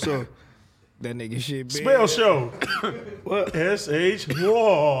through the whole show. That nigga shit big. Spell show. What? S-H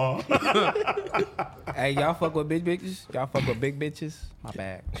War. Hey, y'all fuck with big bitches? Y'all fuck with big bitches? My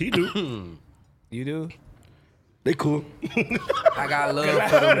bad. He do. You do? They cool. I got love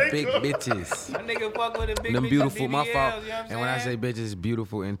for them big bitches. That nigga fuck with the big Them bitches. beautiful, my BBLs, fault. you know what I'm And when I say saying? bitches,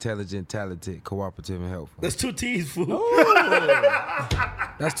 beautiful, intelligent, talented, cooperative, and helpful. That's 2 T's, fool.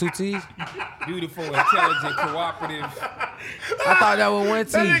 That's 2 T's? Beautiful, intelligent, cooperative. I thought that was 1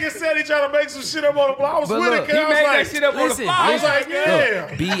 T. That nigga said he trying to make some shit up on the block. I was But with look, it, cuz. he I was Made like, that shit up Listen, on the fly. I was like, yeah.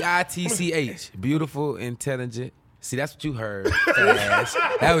 Look, B-I-T-C-H. Beautiful, intelligent. See, that's what you heard. Ass.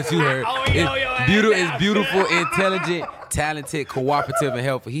 That's what you heard. Oh, yo, It's yo, ass beautiful, down. it's beautiful, intelligent, talented, cooperative, and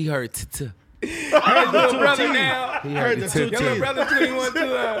helpful. He heard t-t. Little brother now. He heard the the two t-t. Your little brother 21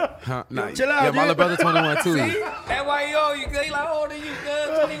 too. Huh? Nah, Chill out, yeah, my dude. little brother 21 too. That's why he owe you. Cause he like, how old are you,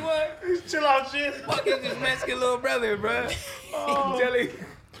 cuz? 21? Chill out, shit. Fuck is this Mexican little brother, bro? Tell him.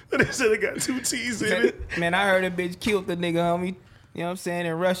 They said they got 2 T's in it. Man, I heard a bitch killed the nigga, homie. You know what I'm saying?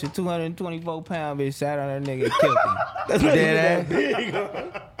 In Russia, 224-pound bitch sat on her nigga and killed him. That's not even Dead that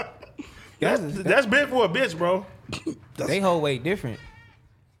ass. big. That's big for a bitch, bro. They whole weight different.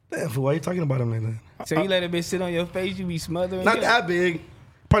 Damn, fool, why you talking about him like that? So you let a bitch sit on your face, you be smothering. Not it? that big.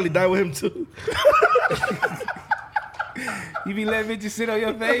 Probably die with him, too. You be letting bitches sit on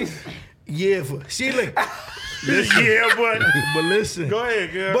your face? Yeah, fool. She like... Yeah, but But listen. go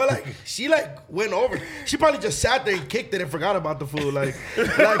ahead, girl. But like she like went over. She probably just sat there and kicked it and forgot about the food. Like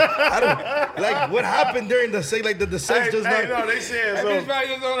I don't like what happened during the sex. Like the sex hey, just hey, not. no, they said That so. bitch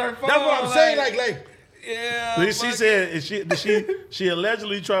probably was on her phone. That's what I'm saying. Like yeah. She said she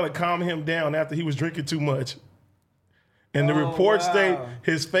allegedly tried to calm him down after he was drinking too much. And the reports state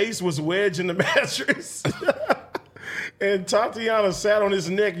his face was wedged in the mattress. And Tatiana sat on his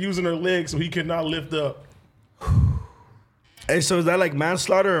neck using her legs so he could not lift up. hey, so is that like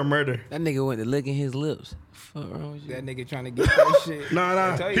manslaughter or murder? That nigga went to licking his lips. Fuck wrong with you? That nigga trying to get that shit.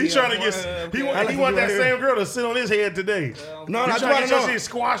 Nah. He trying to get. He want that same girl to sit on his head today. No, He I just trying to want get to your know. shit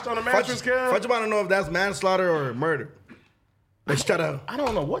squashed on the I mattress, just cuz. want to know if that's manslaughter or murder. Let's try to. I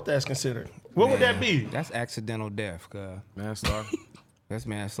don't know what that's considered. What would that be? That's accidental death, cuz. Manslaughter. That's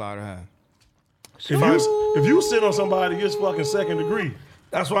manslaughter, huh? If you sit on somebody, it's fucking second degree.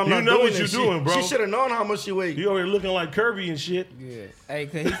 That's why I'm You not know doing what it. you're doing, bro. She should have known how much she weighed. You over here looking like Kirby and shit. Yeah. Hey,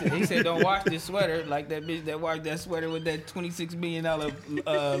 cause he said don't wash this sweater like that bitch that washed that sweater with that $26 million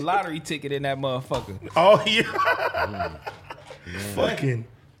lottery ticket in that motherfucker. Oh yeah. Fucking.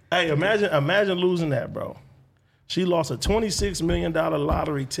 Hey, imagine losing that, bro. She lost a $26 million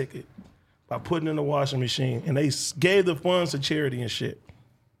lottery ticket by putting it in the washing machine, and they gave the funds to charity and shit.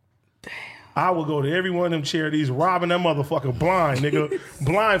 Damn. I would go to every one of them charities, robbing that motherfucker blind, nigga.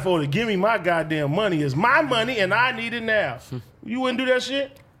 Blindfolded. Give me my goddamn money. It's my money, and I need it now. You wouldn't do that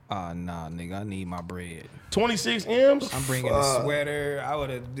shit? Nah, nigga, I need my bread. 26 M's? I'm bringing a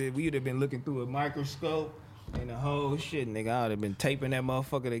we would have been looking through a microscope and the whole shit, nigga. I would have been taping that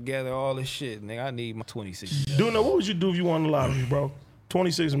motherfucker together, all this shit, nigga. I need my 26. Duno, what would you do if you won the lottery, bro?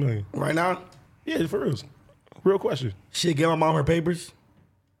 26 million. Right now? Yeah, for real. Real question. Shit, give my mom her papers.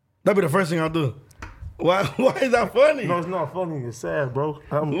 That'd be the first thing I'll do. Why is that funny? No, it's not funny. It's sad, bro.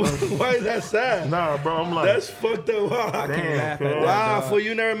 Why is that sad? Nah, bro. I'm like, That's fucked up. Wow. I can't laugh at Damn, that. Wow, dog. fool,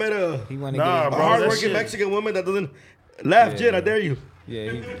 you never met a He wanna Nah, get bro. hardworking that shit- Mexican woman that doesn't laugh. Jit, I dare you.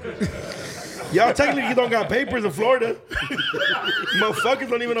 Yeah, Y'all technically you don't got papers in Florida. Motherfuckers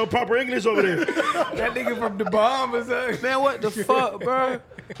don't even know proper English over there. that nigga from the Bahamas, man. What the fuck, bro?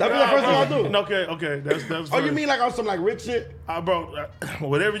 That'd be the first thing I'll do. Okay. That's Oh, you mean like on some like rich shit? bro,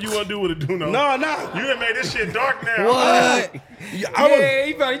 whatever you want to do with it, Duno. No. You done made this shit dark now. What? Yeah, I was, Yeah,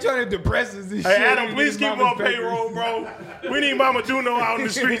 he probably trying to depress us and shit. Hey, Adam, He please need keep mama's on payroll, bro. We need Mama Duno out in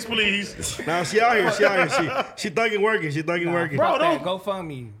the streets, please. nah, she out here. She thugging working. She thugging working. Bro, Fuck that. don't.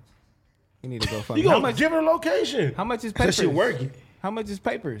 GoFundMe. You need to GoFundMe. You How gonna much? give her a location. How much is That papers? shit working. How much is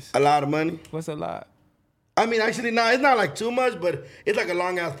papers? A lot of money. What's a lot? I mean, actually, it's not like too much, but it's like a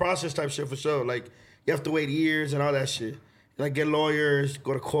long ass process type shit for sure. Like you have to wait years and all that shit. Like get lawyers,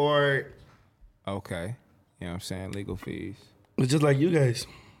 go to court. Okay. You know what I'm saying? Legal fees. It's just like you guys.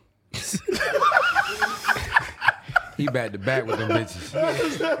 He back to back with them bitches.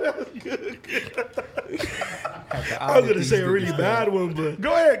 I was gonna say a really bad one, but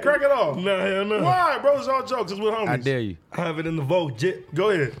Go ahead, crack it off. no, hell no. Why, bro? It's all jokes. It's with homies. I dare you. I have it in the vote. Jit. Go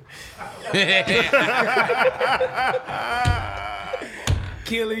ahead.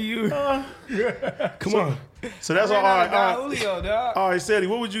 Killing you. Come on. So that's all. All right. Julio, dog. All right, Sadie,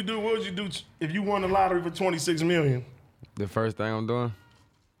 what would you do? What would you do if you won the lottery for 26 million? The first thing I'm doing,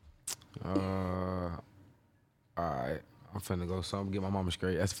 all right, I'm finna go something, get my mama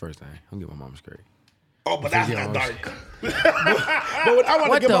straight. That's the first thing. I'm gonna get my mama straight. Oh, but that's Yeah, not I'm- dark. but when I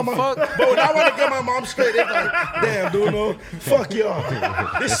want to get my mom, but when I want to get my mom straight, it's like, damn, dude, no, fuck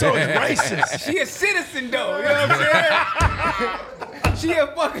y'all. This show is racist. She a citizen, though. You know what I'm saying? She a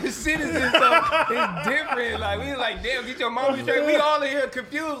fucking citizen, so it's different. Like, we like, damn, get your mama straight. We all in here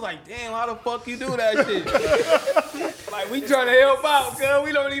confused. Like, damn, how the fuck you do that shit? Like, we trying to help out, cuz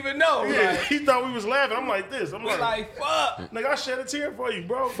we don't even know. Yeah, Like, he thought we was laughing. I'm like this. I'm we like, like, fuck. nigga, I shed a tear for you,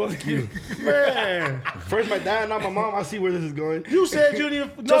 bro. Fuck you. Man, First my dad, now my mom. I see where this is going. you said you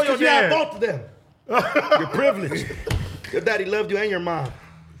didn't know Just your because you have dad. both of them. You're privileged. Your daddy loved you and your mom.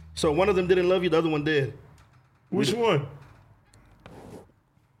 So one of them didn't love you, the other one did. Which one?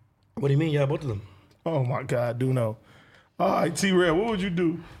 What do you mean? You have both of them. Oh my God, Duno. All right, T-Rail, what would you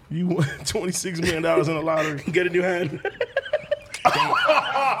do? You won $26 million in the lottery. Get a new hand. Your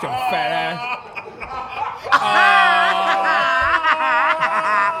fat ass.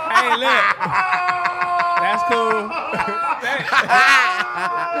 Hey, look. That's cool.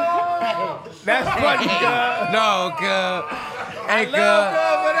 That's funny, cuz. No, cuz. Hey, Love cuz.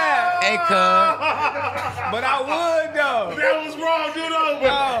 cuz for that. Hey, cuz. But I would, though. That was wrong, Duno.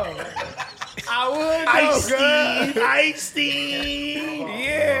 No. I would, though, Ice-T.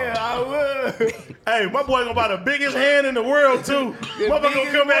 Yeah, I would. Hey, my boy gonna buy the biggest hand in the world, too. Motherfucker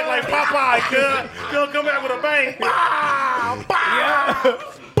gonna come back like Popeye, cuz. Gonna come back with a bang. Pow, pow,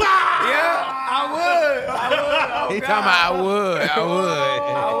 pow. Yeah, I would. Oh, He God. talking about I would.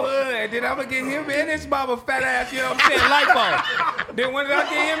 I would. And then I'm gonna get him and his mama fat ass, you know what I'm saying, lipo. Then when I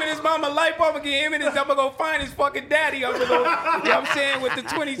get him and his mama lipo, I'm gonna get him and his, I'm gonna go find his fucking daddy. I'm gonna go, you know what I'm saying, with the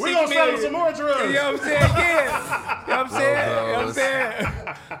 26 We gonna sell him million. some more drugs. You know what I'm saying? Yeah. You know what I'm saying? You know what I'm saying?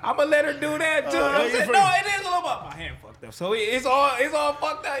 I'm gonna let her do that too. You know what I'm saying? No, it is a little bit. My hand fucked up. So it's all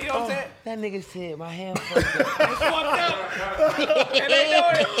fucked up, you know what I'm saying? That nigga said my hand fucked up. It's fucked up. And they know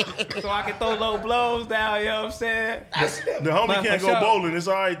it. So I can throw low blows down, you know what I'm saying? The homie Man, can't for go sure. bowling. It's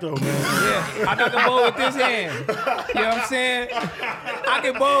all right, though, man. Yeah, I can bowl with this hand. You know what I'm saying? I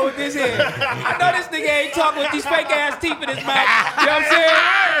can bowl with this hand. I know this nigga ain't talking with these fake ass teeth in his mouth. You know what I'm saying?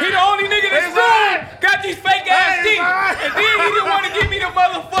 He the only nigga in this room got these fake ass teeth. And then he didn't want to give me the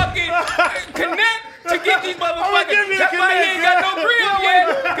motherfucking connect to get these motherfuckers. give you the That's why he connect, ain't got no grills yet.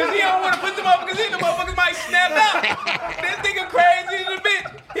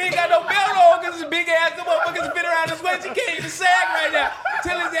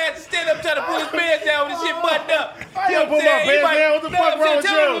 put my pants down. What the fuck wrong with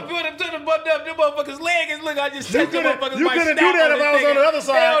Tell him you? to put him to the button up. The motherfucker's leg is look. I just touched the motherfucker's. You couldn't do that if I was on the other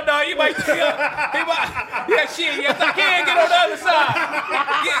side. Hell no, you might. Yeah, shit. Yes, I can get on the other side.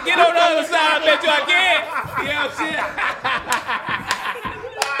 Get on the other side. I bet you I can. You know what I'm saying?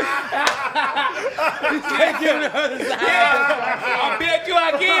 I bet you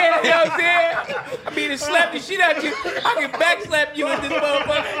I can. You know what I'm saying? I mean, to slap the shit out of you. I can backslap you with this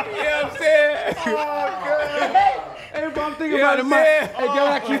motherfucker. You know what I'm saying? Oh, God. Hey, but I'm thinking You know about the what I'm mic. saying? Hey, get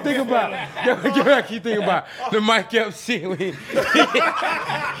what I keep thinking about. Get what I keep thinking about. The mic up shit.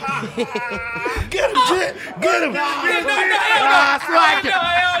 Get him, Jet. Get him. No,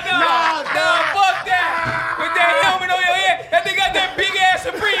 fuck that. With that helmet on your head, that nigga got that big ass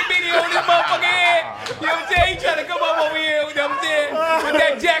Supreme video on this motherfucking head. You know what I'm saying? He trying to come up over here, you know what I'm saying? With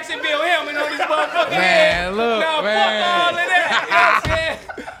that Jacksonville helmet on his motherfucking head. Look, now, man. fuck all of that. You know what I'm saying?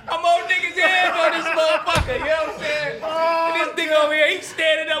 I'm on niggas' heads on this motherfucker. You know what I'm saying? And this nigga over here, he's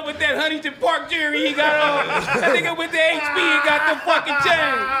standing up with that Huntington Park jewelry he got on. That nigga with the HB, he got the fucking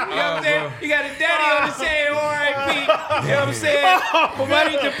chain. You know what I'm saying? He got a daddy on the saying R.I.P. You know what I'm saying? From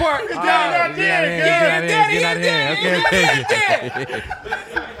Huntington Park. Get out of here.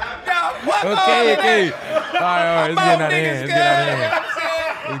 Okay. All right. It's getting out of hand.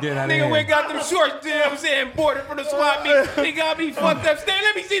 It's getting out of Nigga hand. went got them shorts, you know what I'm saying, imported from the swap meet. He got me fucked up. Stay,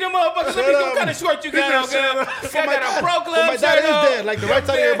 let me see them motherfuckers. Let me see what kind of shorts you got on, girl. Got a pro club My dad shirt is on. dead, like the right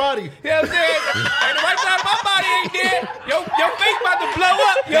side of your body. You know what I'm saying? And the right side of my body ain't dead. Your face about to blow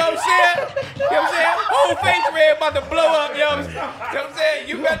up, you know what I'm saying? You know what I'm saying? Whole face red about to blow up, you know what I'm saying?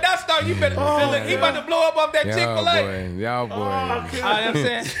 You better not start, you better look, he about to blow up off that Chick-fil-A. Y'all boy. You know what I'm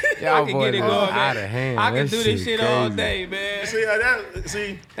saying? Y'all I can boy get it going, out man. of hand. I can That do this shit shit all crazy. day,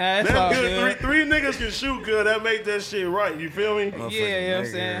 man. That's all good. good. Three niggas can shoot good. That make that shit right. You feel me? Yeah, you know what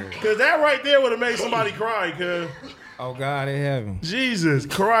I'm saying? Cause that right there would have made somebody cry. Cause Oh, God in heaven. Jesus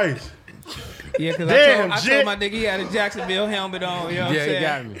Christ. Yeah, because Damn, I Jit. told my nigga he had a Jacksonville helmet on, you know what I'm Yeah, he saying?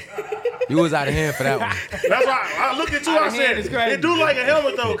 got me. You was out of hand for that one. That's why I looked at you. Out I of hand said is crazy. it do like a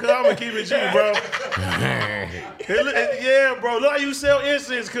helmet though. Cause I'm gonna keep it G, bro. Yeah, bro. Look how you sell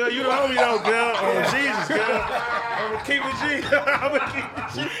incense, cuz. You the homie though, cuz. Oh, Jesus, cuz. I'm gonna keep it G. I'm gonna keep it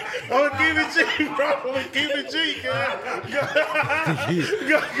G. I'm gonna keep it G, bro. I'm gonna keep it G, cuz.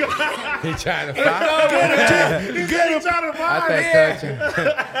 He trying to fight. Get him. Trying to I find think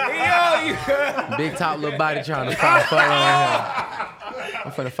Yo, you big top little body trying to fight. Fuck around here.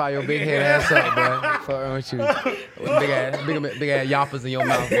 I'm finna fire your big head ass up, boy. Fuck around with you. Big ass yoppers in your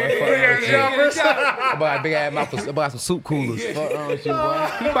mouth, boy. Fuck around with you. That boy got big ass mouth. That boy got some soup coolers. Fuck around with you, boy.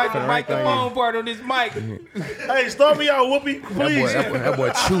 He bite the microphone part on this mic. Hey, start me out, Whoopi, please. That boy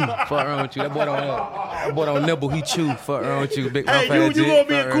chew. Fuck around with you. That boy don't nibble. He chew. Fuck around with you. Big Hey, mouth you ass gonna jit.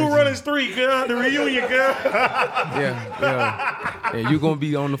 be in Fuck Cool around with Runnings 3, cuz. The reunion, cuz. Yeah. And you gonna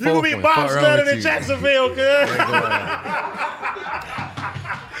be on the You gonna be forefront. Bob Fuck around Studdard with in you. Jacksonville, cuz.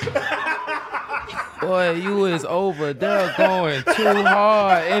 Boy, you is over there going too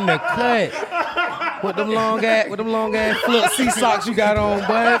hard in the cut. With them long ass flip C socks you got on,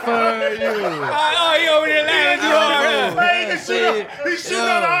 boy, for you. Oh, he over there laughing. Hey, he's shooting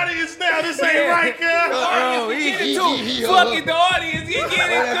at the audience now. This ain't right, cuz. He get it too. Fuck it, the audience. He get That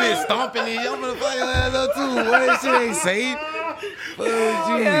it bitch too. stomping it. I'm gonna fuck your ass up too. Boy, that shit ain't safe. Fuck You know what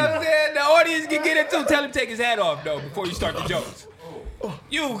I'm you. saying? The audience can get it too. Tell him to take his hat off, though, before you start the jokes.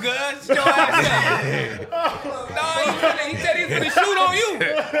 You, cuz. Your ass up. No, he said he's gonna shoot on you. I'm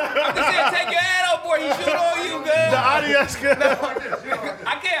just saying, take your hat off before he shoot on you, cuz. The audience, cuz.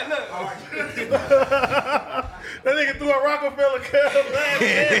 I can't look. That nigga threw a Rockefeller, cuz.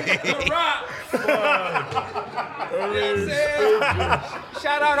 The Rock. You know what I'm saying?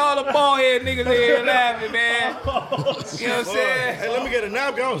 Shout out all the bald head niggas here laughing, man. You know what I'm saying? Hey, let me get a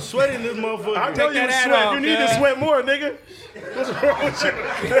napkin. I'm sweating this motherfucker. I told you that to hat sweat. off, You need to cuz. sweat more, nigga. What's wrong with you?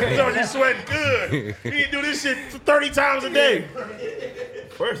 I told you sweating good. You need to do this shit 30 times a day.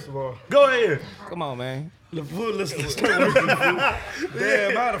 First of all, Go ahead. Come on, man. the food, let's start working.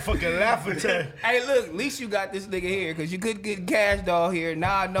 Damn, I had a fucking laugh attack. Hey, look, at least you got this nigga here, because you couldn't get Cash Doll here.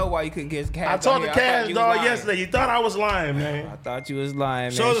 Now I know why you couldn't get Cash I Doll talked to here. Cash you Dog was lying. yesterday. You thought I was lying, man. I thought you was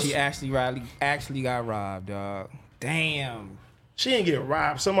lying, Show man. us- She actually got robbed, dog. Damn. She didn't get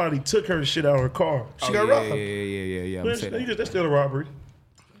robbed. Somebody took her shit out of her car. She got robbed. Yeah. I'm Man, saying that. that's still a robbery.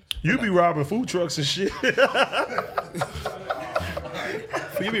 You be robbing food trucks and shit.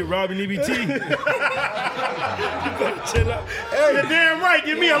 You be robbing EBT. You better chill out. Hey, you're damn right.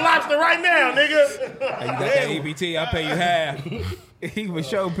 Give me a lobster right now, nigga. Hey, you got that EBT, I'll pay you half. He was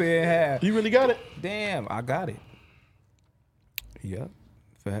show paying half. You really got it? Damn, I got it. Yep.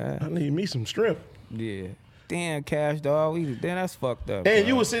 For half. I need me some shrimp. Yeah. Damn, Cash Dog. Damn, that's fucked up. And bro.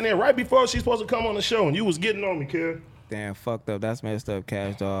 you was sitting there right before she's supposed to come on the show, and you was getting on me, kid. Damn, fucked up. That's messed up,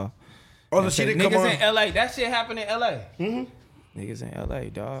 Cash Dog. Oh, she didn't come on. Niggas in L.A. That shit happened in L.A. Niggas in L.A.,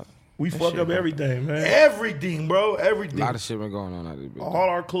 dog. We fuck up everything, man. Everything, bro. Everything. A lot of shit been going on out there, bitch. All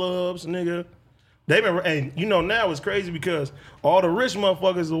our clubs, nigga. They been, and you know now it's crazy because all the rich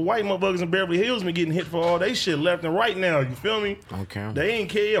motherfuckers, the white motherfuckers in Beverly Hills been getting hit for all they shit left and right now. You feel me? On camera. They ain't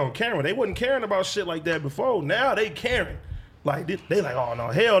care on camera. They wasn't caring about shit like that before. Now they caring. Like they like, oh no,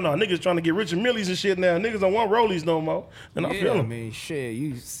 hell no, niggas trying to get rich and millies and shit now. Niggas don't want rollies no more. And I feel I them. mean, shit.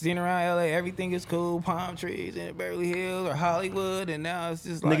 You seen around L.A., everything is cool. Palm trees in Beverly Hills or Hollywood, and now it's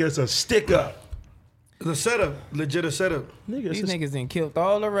just like Nigga, it's a stick up. The setup, legit a setup. Nigga, these it's a niggas done killed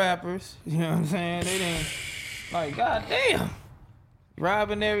all the rappers. You know what I'm saying? They done, like, goddamn,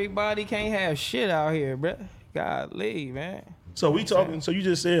 robbing everybody. Can't have shit out here, bruh. Golly, man. So we talking. So you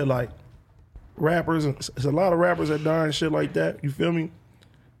just said like rappers. There's a lot of rappers that die and shit like that. You feel me?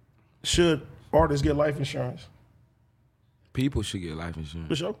 Should artists get life insurance? People should get life For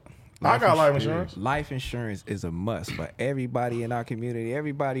insurance. sure. I got life insurance. Life insurance is a must for everybody in our community.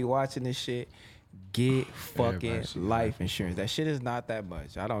 Everybody watching this shit, get fucking Everybody should get life insurance. That shit is not that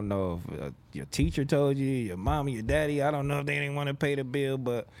much. I don't know if your teacher told you, your mom, your daddy. I don't know if they didn't want to pay the bill,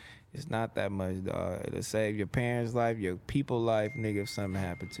 but it's not that much, dog. It'll save your parents' life, your people's life, nigga, if something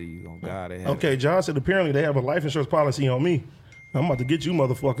happened to you. On God, it Okay, John said apparently they have a life insurance policy on me. I'm about to get you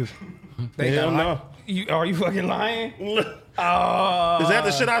motherfuckers. Hell no. Are you fucking lying? Is that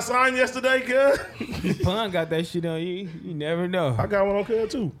the shit I signed yesterday, cuz? Pun got that shit on you. You never know. I got one on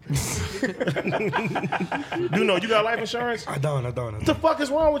cuz too. Duno, you got life insurance? I don't. What the fuck is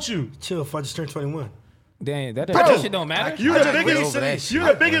wrong with you? Chill, if I just turned 21. Damn, that Bro, shit don't matter. You're I the just went over that biggest. shit, You're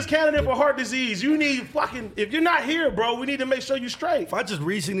the bro. biggest candidate for heart disease. You need fucking. If you're not here, bro, we need to make sure you straight. If I just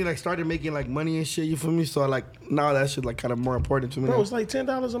recently like started making like money and shit, you feel me? So like now that shit like kind of more important to me. Bro, now. it's like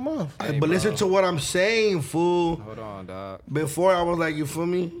 $10 a month. But listen to what I'm saying, fool. Hold on, dog. Before I was like, you feel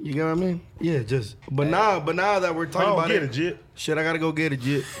me? You get what I mean? Yeah, just. But now that we're I talking don't about get it, it, Jit. shit, I gotta go get it,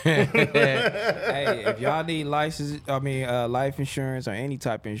 Jit. Hey, if y'all need life insurance or any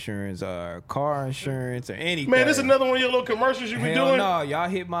type of insurance, car insurance or anything. Man, this is another one of your little commercials you be Hell doing. no, y'all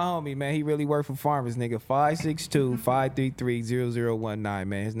hit my homie, man. He really work for farmers, nigga. 562-533-0019,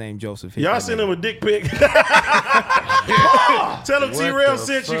 man. His name Joseph. Hit Y'all that send nigga. him a dick pic. Tell him T-Rail the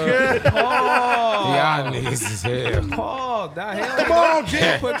sent you, fuck? kid. Y'all niggas is hell. Paul, hell Come on,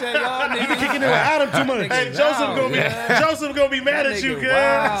 Jit. put that y'all niggas. Kicking it with Adam too much. Hey, Joseph gonna be mad at you, kid.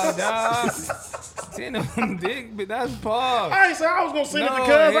 Wow, dog. Send him dick, but that's Paul. I ain't say I was gonna send it to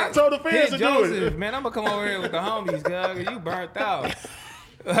cuz. I told the fans to do Joseph, it. man, I'm gonna come over here with the homies, cuz you burnt out.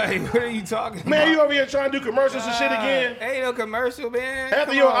 Like, what are you talking Man, about? you over here trying to do commercials and shit again. Ain't no commercial, man. After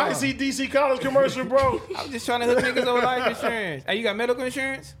Come your on. ICDC college commercial, bro. I'm just trying to hook niggas over life insurance. Hey, you got medical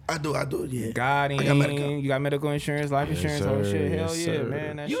insurance? I do, yeah. Got I got him. medical. You got medical insurance, life insurance, whole sir. shit. Hell Yes, yeah, sir.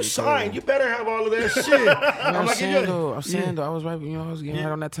 man. That You shit signed. cool. You better have all of that shit. I'm like, saying yeah. though, I was right, I was getting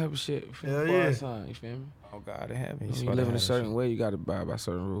right on that type of shit. Hell before I yeah. signed, you feel me? Oh God, in heaven. When you live in a certain way, you gotta abide by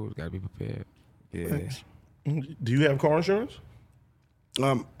certain rules, gotta be prepared. Yeah. Do you have car insurance?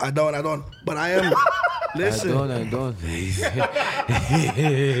 I don't. But I am. Listen. I don't.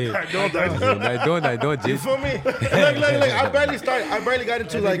 I don't. You feel me? Look. I barely got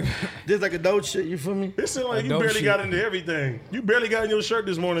into like this like adult shit. You feel me? It seems like you Adult barely shit. got into everything. You barely got in your shirt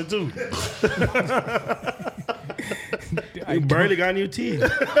this morning, too. You barely got new teeth.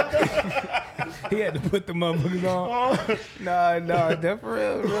 He had to put the motherfuckers on. Nah, that for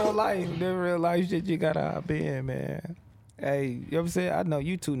real life. That real life shit you gotta hop in, man. Hey, you ever say, I know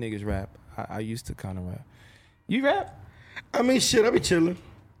you two niggas rap. I used to kind of rap. You rap? I mean, shit. I be chilling.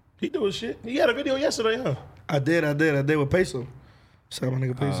 He doing shit. He had a video yesterday, huh? I did with Peso. Shout out my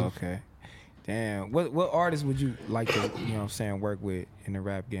nigga Peso. Oh, okay. Damn. What artists would you like to, you know what I'm saying, work with in the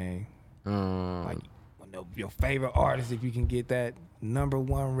rap game? Like one of your favorite artists, if you can get that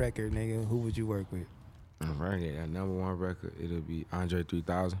 #1 record, nigga, who would you work with? Right, that #1 record, it'll be Andre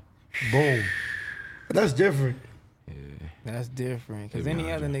 3000. Boom. That's different. That's different. Cause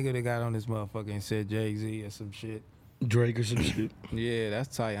any other nigga that got on this motherfucker and said Jay-Z or some shit. Drake or some shit. Yeah,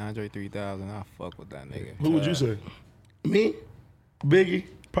 that's tight. Andre 3000. I fuck with that nigga. Who would you say? Me? Biggie?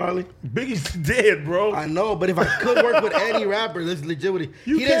 Probably. Biggie's dead, bro. I know, but if I could work with any rapper, that's legit with it.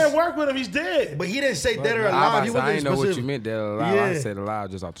 You He can't didn't- work with him. He's dead. But he didn't say dead or alive. I He wasn't ain't know what you specific. meant, that alive. I Yeah. said alive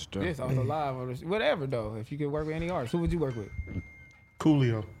just off the strength. This off the live, or whatever though. If you could work with any artist, who would you work with?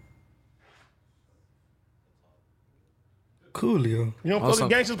 Coolio. Coolio. You don't On fuck some,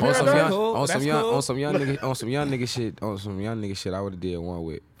 with Gangsta's on some Paradise? young, Cool. on some That's young, cool. on some young nigga, on some young nigga shit, I would have did one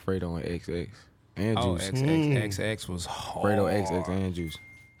with Fredo and XX. and Oh, Juice. XX was hard. Fredo XX and Juice.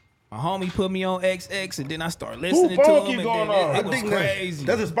 My homie put me on XX, and then I started listening phone to him, keep and going then on? it was crazy.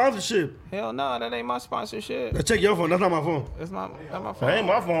 That's a sponsorship. Hell no, that ain't my sponsorship. Now check your phone. That's not my phone. That's my phone. That ain't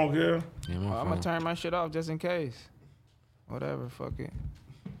my phone, girl. Yeah, my I'm phone. gonna turn my shit off just in case. Whatever, fuck it.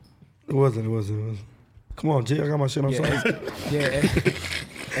 It wasn't. Come on, Jay. I got my shit on. Yeah, Sorry.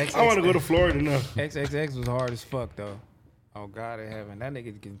 yeah. I want to go to Florida now. XXX was hard as fuck though. Oh God in heaven, that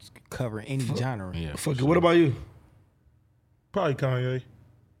nigga can cover any genre. Yeah. Fuck it. What about you? Probably Kanye.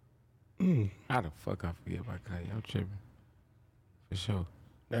 How the fuck I forget about Kanye? I'm tripping. For sure.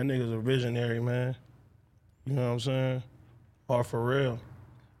 That nigga's a visionary, man. You know what I'm saying? Or for real.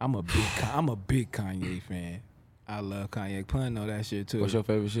 I'm a big Kanye fan. I love Kanye. Pun know that shit too. What's your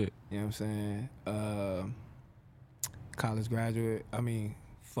favorite shit? You know what I'm saying? College graduate. I mean,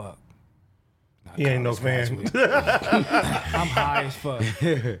 fuck. Not He ain't no college fan. graduate. I'm high as fuck.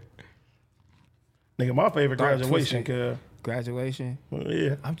 Nigga, my favorite Dark graduation, Twisted. cuz. Graduation.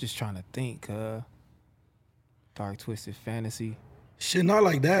 Yeah. I'm just trying to think. Dark Twisted Fantasy. Shit, not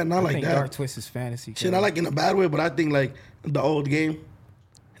like that. Not I like think that. Dark Twisted Fantasy. Shit, not like in a bad way, but I think like the old game.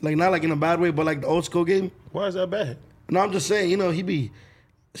 Like not like in a bad way, but like the old school game. Why is that bad? No, I'm just saying, you know, he be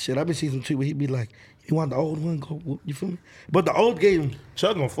shit. I've been seeing some tweet where he be like, "You want the old one? Go, whoop," you feel me? But the old game,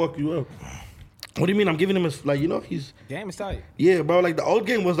 Chuck gonna fuck you up. what do you mean? I'm giving him a like, you know, he's Game is tight. yeah, bro. Like the old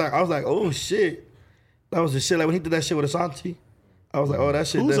game was like, I was like, oh shit, that was the shit. Like when he did that shit with Ashanti, I was like, oh that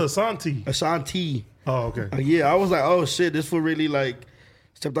shit. Who's that, Ashanti? Ashanti? Oh, okay. Yeah, I was like, oh shit, this fool really like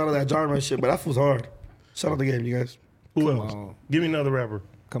stepped out of that genre and shit. But that fool's hard. Shout out the game, you guys. Who else? on. Give me another rapper.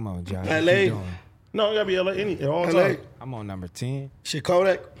 Come on, Josh. LA. What you doing? No, it gotta be LA. Any all LA, time. I'm on number 10. shit,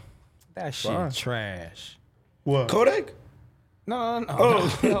 Kodak, That shit Fine. trash. What? Kodak. No. Oh,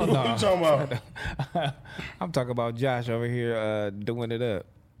 Hell what no. you talking about? I'm talking about Josh over here doing it up.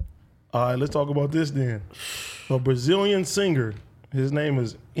 All right, let's talk about this then. A Brazilian singer, his name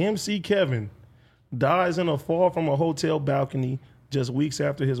is MC Kevin, dies in a fall from a hotel balcony just weeks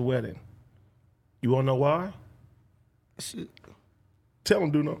after his wedding. You wanna know why? Shit. Tell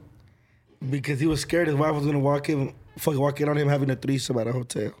him, Duno. Because he was scared his wife was gonna walk in on him having a threesome at a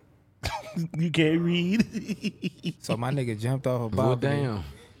hotel. You can't read. So my nigga jumped off a Well, balcony. damn.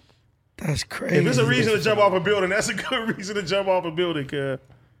 That's crazy. If it's a reason to jump off a building, that's a good reason to jump off a building, cuz.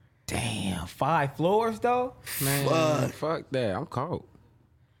 Damn, 5 floors though? Man, fuck that. I'm cold.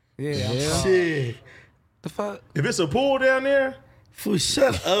 Yeah. Yeah. Shit. The fuck? If it's a pool down there, Fool,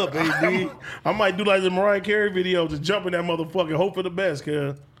 shut up, baby. I might do like the Mariah Carey video, just jump in that motherfucker, hope for the best,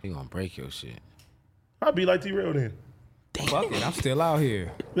 cuz. He gonna break your shit. I'd be like T-Real then. Fuck it, I'm still out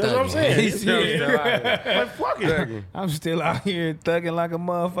here. That's what I'm saying. Yeah. Like, fuck it. I'm still out here thugging like a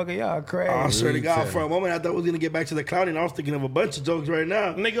motherfucker. Y'all crazy. I swear to God, Retail. for a moment I thought we was gonna get back to the clowning. I was thinking of a bunch of jokes right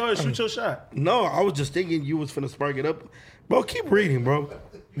now. Nigga, go ahead, shoot your shot. No, I was just thinking you was finna spark it up. Bro, keep reading, bro.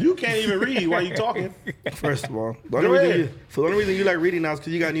 You can't even read while you talking. First of all, the Go only ahead. reason you like reading now is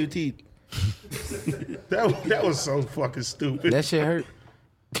because you got new teeth. That was so fucking stupid. That shit hurt.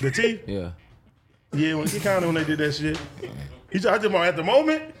 The teeth? Yeah. Yeah, when you kind of when they did that shit. I just at the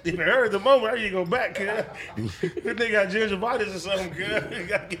moment. If it hurt at the moment, how you go back, cuz? This nigga got gingivitis or something, cuz. You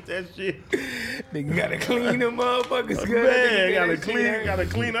gotta get that shit. Nigga gotta clean them motherfuckers. Man, gotta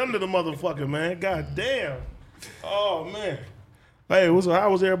clean under the motherfucker, man. God damn. Oh man. Hey, how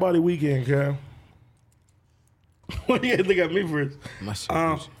was everybody weekend, cuz? What do you guys think of me first? My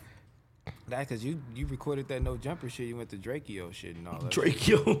shit. That cause you recorded that no jumper shit. You went to Drakeo shit and all that.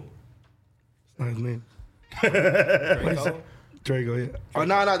 Draco. That's his name. Draco? Draco, yeah. Oh,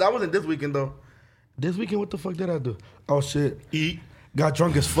 no, that wasn't this weekend, though. This weekend, what the fuck did I do? Oh, shit. Eat. Got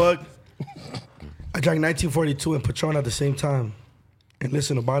drunk as fuck. I drank 1942 and Patron at the same time. And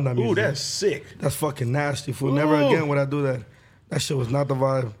listen to Banda music. Ooh, that's sick. That's fucking nasty, fool. Never Ooh. again would I do that. That shit was not the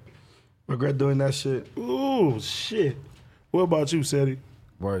vibe. Regret doing that shit. Ooh, shit. What about you, Seti?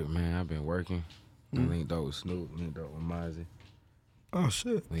 Work, man. I've been working. I linked up with Snoop, linked up with Mozzie, Oh,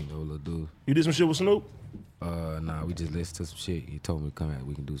 shit. linked up with Lil Dude. You did some shit with Snoop? Nah, we just listened to some shit. He told me to come out.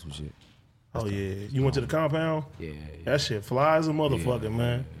 We can do some shit. Oh, yeah. You went to the compound? Yeah. That shit fly as a motherfucker,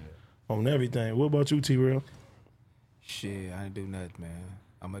 man. On everything. What about you, T-Real? Shit, I didn't do nothing, man.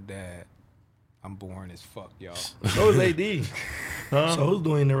 I'm a dad. I'm boring as fuck, y'all. So is AD. So who's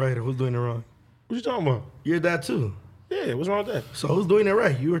doing it right or who's doing it wrong? What you talking about? You're that too. Yeah, what's wrong with that? So who's doing it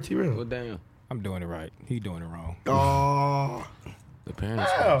right? You or T-Real? Well, damn. I'm doing it right. He doing it wrong. Oh. The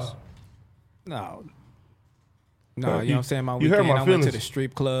parents. How? No. Oh, No, you know what I'm saying? My you hurt weekend, my I went to feelings. the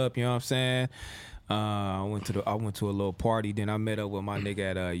strip club, you know what I'm saying? I went to a little party, then I met up with my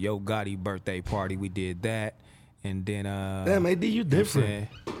nigga at a Yo Gotti birthday party. We did that. And then Damn, AD, you different.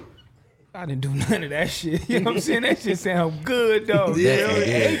 I didn't do none of that shit. You know what I'm saying? That shit sound good though. He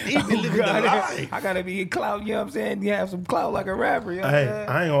be living the life. I gotta be clout, you know what I'm saying? You have some clout like a rapper, you know what I'm Hey, saying?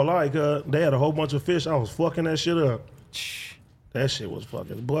 I ain't gonna lie, cuz they had a whole bunch of fish. I was fucking that shit up. That shit was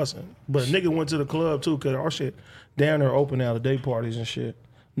fucking busting. But nigga went to the club too, cause our shit down there open now, the day parties and shit.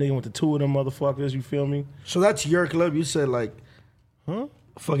 Nigga went to 2 of them motherfuckers, you feel me? So that's your club? You said like, Huh?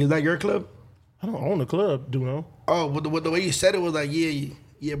 fuck, is that your club? I don't own the club, Duno. Oh, with the way you said it was like,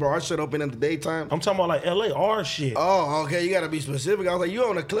 yeah, bro, our shit open in the daytime. I'm talking about like LA, our shit. Oh, okay, you gotta be specific. I was like, you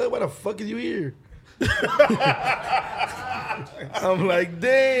own a club? Why the fuck is you here? I'm like,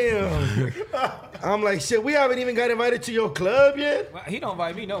 damn. I'm like, shit, we haven't even got invited to your club yet? He don't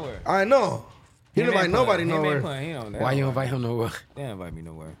invite me nowhere. I know. He don't invite nobody nowhere. He don't, Why you invite him nowhere? They don't invite me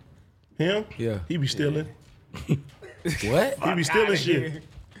nowhere. Him? Yeah. He be stealing. What? He be stealing shit.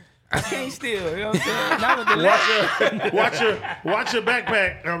 I can't steal, you know what I'm saying? Not with the left. Watch your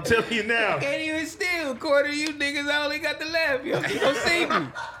backpack. I'm telling you now. Can't even steal. Quarter of you niggas, I only got the left. You don't see me.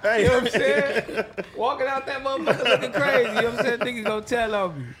 Hey, You know what I'm saying? Walking out that motherfucker looking crazy. You know what I'm saying? Niggas gonna tell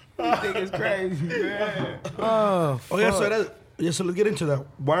on me. These niggas crazy, man. Oh, Oh, yeah, so let's get into that.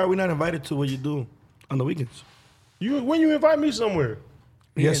 Why are we not invited to what you do on the weekends? when you invite me somewhere?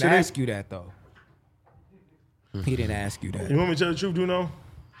 He Yes, didn't it ask you that, though. He didn't ask you that. You want me to tell the truth, Duno?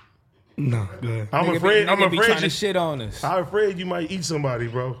 No, go ahead. I'm Nigga afraid. be, I'm nigga be trying afraid. to shit on us. I'm afraid you might eat somebody,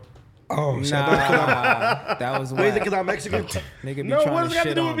 bro. Oh, shit. Nah, that was Wait, why. because I'm Mexican? Nigga be No, trying what to does it got to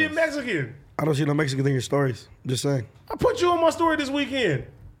shit do with on being us. Mexican? I don't see no Mexican in your stories. Just saying. I put you on my story this weekend.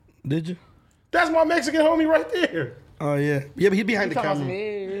 Did you? That's my Mexican homie right there. Oh, yeah. Yeah, but he behind the camera.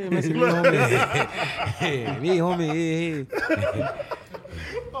 Me, homie.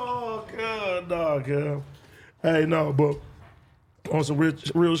 Oh, God, dog, girl. Hey, no, but on some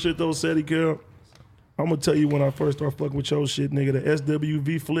real shit, though, Seti, girl, I'm going to tell you when I first started fucking with your shit, nigga, the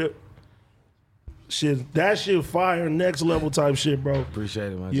SWV flip. Shit, that shit fire, next level type shit, bro.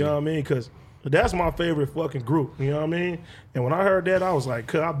 Appreciate it, man. You know what I mean? Because that's my favorite fucking group. You know what I mean? And when I heard that, I was like,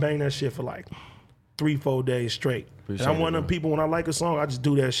 cuz I banged that shit for like 3-4 days straight. Appreciate and I'm one it, of them people, when I like a song, I just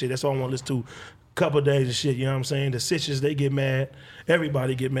do that shit. That's all I want to listen to. Couple of days of shit, you know what I'm saying? The Sitches, they get mad.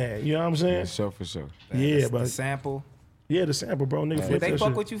 Everybody get mad. You know what I'm saying? For sure. Yeah, The but sample. yeah, the sample, bro. Nigga, Did flip they that fuck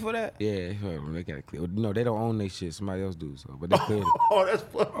shit. with you for that? Yeah, they got to clear. No, they don't own their shit. Somebody else do. So, but they cleared it. Oh, that's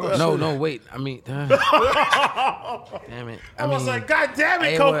fucked up. No, wait. I mean, damn it. I was like, God damn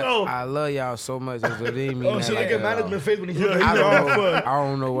it, hey, Coco. I love y'all so much. It didn't mean Oh, that so like look at that at all. management face when he Yeah, said he I know don't, how know, fuck. I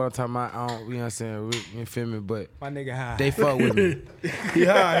don't know what I'm talking about. I don't, you know what I'm saying? You feel me? But My nigga high. they fuck with me.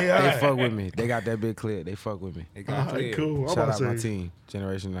 Yeah. They fuck with me. They got that big clear. They fuck with me. They got All right, cleared. cool. I'm Shout about out to my say, team,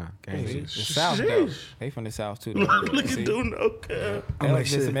 Generation 9. Gang The shit. South, though. Sheesh. They from the South, too. Look at dude, okay. I'm like,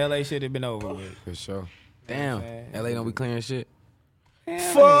 Some shit. LA shit had been over with. For sure. Damn. LA don't be clearing shit.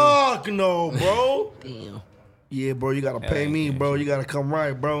 Fuck no, bro. Damn. Yeah, bro, you gotta pay me, bro. You gotta come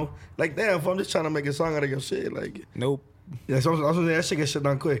right, bro. Like, damn, if I'm just trying to make a song out of your shit, like, Nope. yeah, so that shit get shit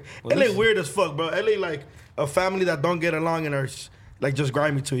done quick. Well, LA this- weird as fuck, bro. LA like a family that don't get along and are like just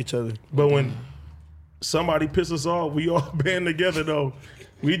grimy to each other. But when somebody pisses us off, we all band together, though.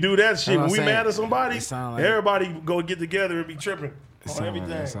 We do that shit. what When I'm we saying. mad at somebody, It sound like- everybody go get together and be tripping on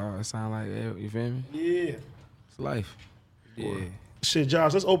everything. It sound like, you feel me? Yeah. It's life. Yeah. Shit,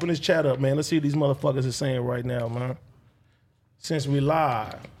 Josh, let's open this chat up, man. Let's see what these motherfuckers are saying right now, man. Since we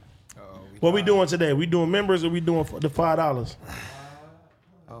live. What we doing today? We doing members or we doing the $5?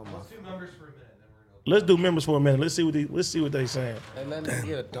 Let's do members for a minute. Let's see what they saying. Hey, let me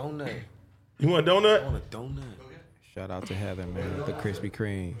get a donut. You want a donut? I want a donut. Shout out to Heather, man. The Krispy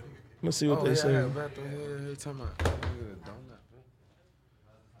Kreme. Let's see what they I say. got about to hear talking about. Let me get a donut.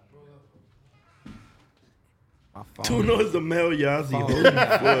 My phone. Who knows the male Yazzie? Holy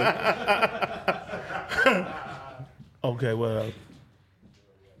fuck. Okay, well.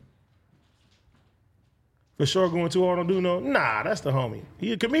 For sure going too hard on Duno? Nah, that's the homie.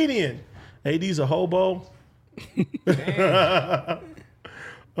 He a comedian. AD's a hobo.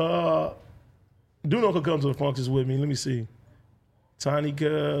 Duno could come to the functions with me. Let me see. Tiny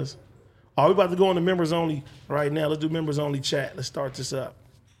Cuz. Oh, we about to go on the members only right now. Let's do members only chat. Let's start this up.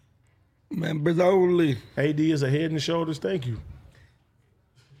 Members only. AD is a head and shoulders. Thank you.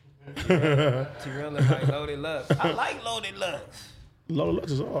 T-Real is like Loaded Lux. I like Loaded Lux. Low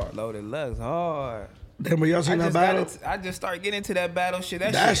Lux is hard. Loaded Lux hard. Damn, but y'all seen that battle? I just started getting into that battle shit.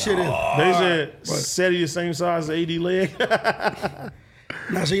 That shit is. They said Seti the same size as AD leg.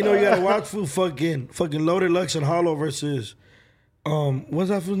 Now, so you know you gotta watch for fucking Loaded Lux and Hollow versus what's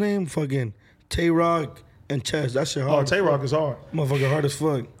that fool's name? Fucking Tay Rock and Chess. That shit Oh, hard. Tay Rock is hard. Motherfucker hard as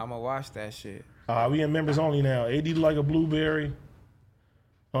fuck. I'ma watch that shit. We in members only now. AD like a blueberry.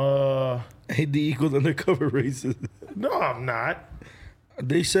 AD equals undercover racist. No, I'm not.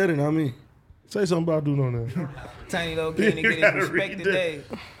 They said it, not me. Say something about dude on there. Tiny little kid to You get gotta his respect read today.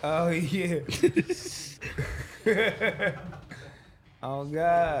 Oh yeah. Oh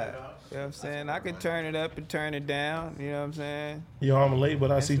God. You know what I'm saying? I could turn it up and turn it down. You know what I'm saying? Yo, I'm late,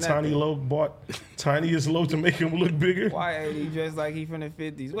 but I see It's Tiny nothing. Low bought Tiniest Low to make him look bigger. Why ain't he dressed like he from the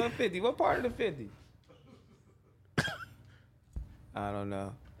 50s? What 50? What part of the 50s? I don't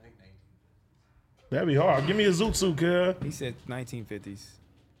know. That'd be hard. Give me a zoot suit, cuz. He said 1950s.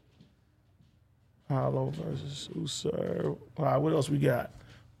 Hollow versus Usar. All right, what else we got?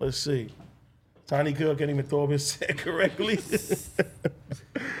 Let's see. Tiny Cook can't even throw up his set correctly.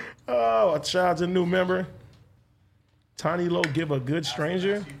 Oh, a child's a new member. Tiny Low give a good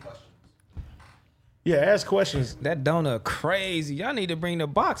stranger. Yeah, ask questions. That donut crazy. Y'all need to bring the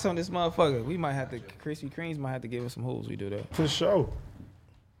box on this motherfucker. We might have to, Krispy Kremes might have to give us some hools. We do that. For sure.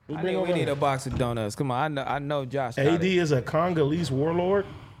 I think we need a box of donuts. Come on, I know Josh got AD it. is a Congolese warlord.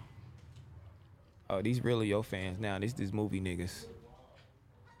 Oh, these really your fans now. This movie niggas.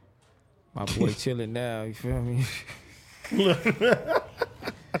 My boy chilling now. You feel me?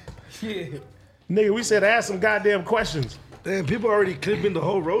 Yeah. Nigga, we said ask some goddamn questions. Damn, people already clipping the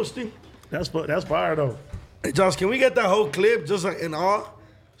whole roasting. That's fire though. Hey, Josh, can we get that whole clip just like in all?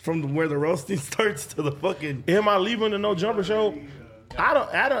 From where the roasting starts to the fucking... Am I leaving the No Jumper show?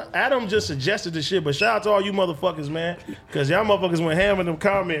 Adam just suggested the shit, but shout out to all you motherfuckers, man. Because y'all motherfuckers went ham in them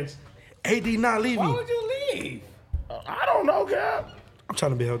comments. AD not Why leaving. would you leave? I don't know, God. I'm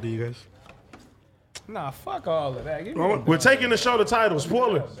trying to be healthy, you guys. Nah, fuck all of that. Give me We're taking the show the title.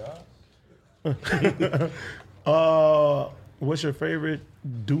 Spoiler. What's your favorite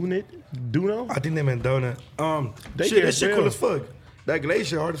Duno? I think they meant donut. They Shit, can't that shit spell. cool as fuck. That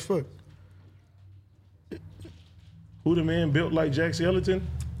glacier hard as fuck. Who the man built like Jack Skellington?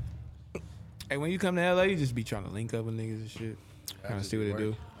 Hey, when you come to LA, you just be trying to link up with niggas and shit. Kind of see what they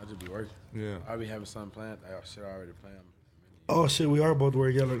do. I just be working. Yeah. I be having something planned. I got shit already planned. Oh shit, we are both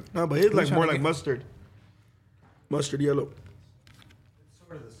wearing yellow. No, but his like trying more to like get- mustard. Mustard yellow.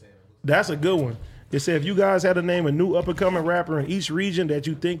 That's a good one. It said if you guys had to name a new up-and-coming rapper in each region that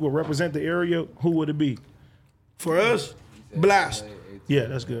you think will represent the area, who would it be? For us, Blast. Yeah,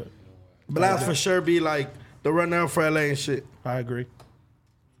 that's good. Blast for sure be like the rundown for LA and shit. I agree.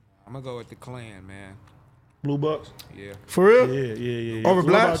 I'm gonna go with the Clan, man. Blue Bucks? Yeah. For real? Yeah. Over What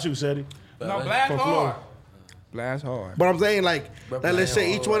Blast? about you, Seti? No, blast From hard. Florida. Blast hard. But I'm saying like let's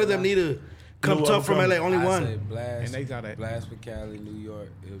say each one of them need to come New tough from up-and-coming. LA, only I one. say Blast. And they got it. Blast for Cali, New York.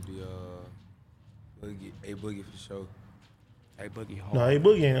 It'll be Boogie, A Boogie for sure. Hey, Boogie hard. No, hey,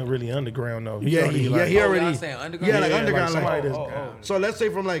 Boogie ain't really underground though. Yeah, he already. y'all saying underground? Yeah, like Yeah, underground. like Like, somebody that's- so let's say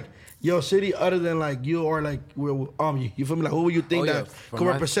from like your city, other than like you or like you feel me? Like who would you think Oh, yeah, that from could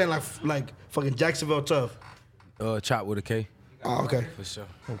my- represent like fucking Jacksonville tough? Chop with a K. Oh, okay, For sure.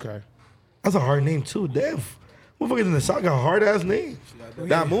 Okay. that's a hard name too. Damn, motherfuckers in the South got hard ass name.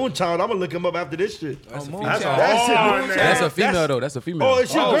 That Moonchild, I'm gonna look him up after this shit. That's a Moonchild. female. That's it, hard Moonchild. name. That's a female That's- though. That's a female. Oh,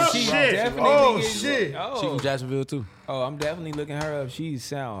 it's your girl. she shit. definitely Oh getting- shit. She from Jacksonville too. Oh, I'm definitely looking her up. She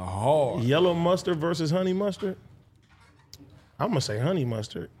sound hard. Yellow mustard versus honey mustard? I'm going to say honey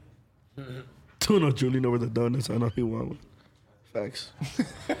mustard. Tuna Julian over the donuts. I know he want one. Facts.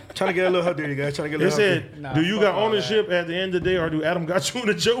 Trying to get a little healthier, you guys. Trying to get a It little healthier. said, Nah, do you fuck got all ownership at the end of the day or do Adam got you in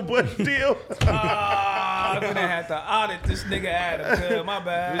a Joe Budden deal? I'm gonna have to audit this nigga Adam. Cuz, my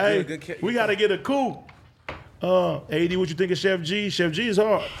bad. Hey, we got to get a coup. AD, what you think of Chef G? Chef G is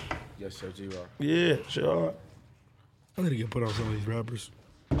hard. Yes, Chef G Rock. Yeah, sure. I need to get put on some of these rappers.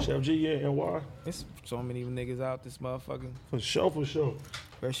 Chef G, yeah, and why? There's so many niggas out this motherfucker. For sure.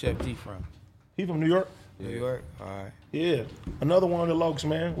 Where's Chef G from? He from New York? New York? All right. Yeah. Another one of the lokes,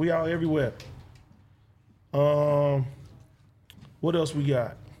 man. We out everywhere. What else we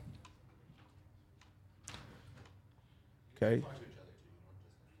got? Okay.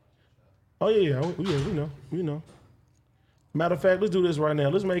 Oh yeah, we know. Matter of fact, let's do this right now.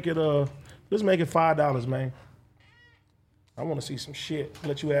 Let's make it $5, man. I want to see some shit.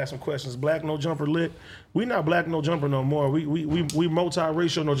 Let you ask some questions. Black No Jumper lit. We not Black No Jumper no more. We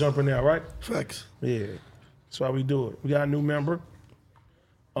multiracial No Jumper now, right? Facts. Yeah, that's why we do it. We got a new member.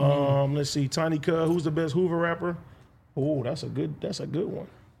 Let's see, Tiny Cuz, who's the best Hoover rapper? Oh, that's a good one.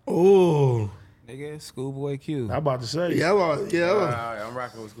 Oh. Nigga, Schoolboy Q. I'm about to say. Yeah. I'm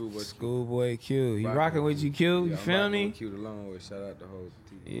rocking with Schoolboy. Schoolboy Q. He rocking with you, Q. You feel me? Cute along with shout out the whole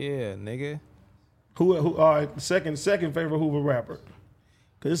team. Yeah, nigga. Who all right, second favorite Hoover rapper?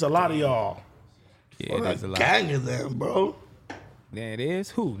 Cause it's a lot of y'all. Yeah, there's a lot. Gang of them, bro. There it is.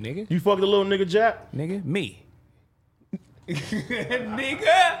 Who, nigga? You fuck the little nigga Jap? Nigga, me.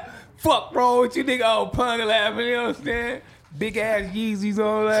 Nigga, fuck wrong with you, nigga? Oh, punk laughing, you know what I'm saying? Big ass Yeezys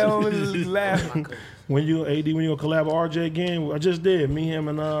on that, laughing. When you gonna collab with RJ again? I just did. Me, him,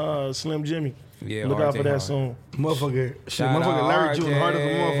 and Slim Jimmy. Yeah, Look out RJ for that hard. soon. Motherfucker. Shit, Shout motherfucker out Larry June RJ. hard as a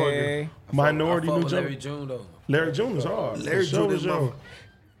motherfucker. Minority I fuck New with Larry Jump. June though. Larry June is hard. Larry For sure, June is for sure. motherfucker.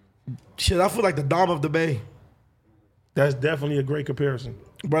 Shit, I feel like the Dom of the Bay. That's definitely a great comparison.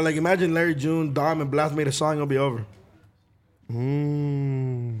 Bro, like imagine Larry June, Dom, and Blast made a song, it'll be over.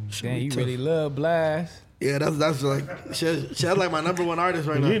 Damn, you really love Blast. Yeah, that's like, she's like my number one artist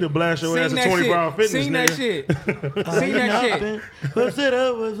right You now. need to blast your ass Sing at that 24 Hour shit. Fitness, Sing that nigga. shit. Sing that shit. What's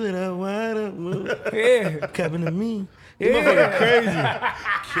it up, wide up, Yeah. Kevin and me. Yeah. Crazy.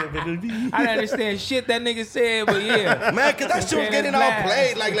 I don't understand shit that nigga said, but yeah. Man, cause that shit was getting Blast.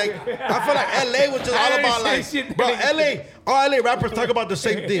 outplayed. Like I feel like LA was just all about like, Shit, bro, nigga. all LA rappers talk about the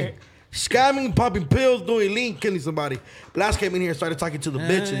same thing. Scamming, popping pills, doing lean, killing somebody. Blast came in here and started talking to the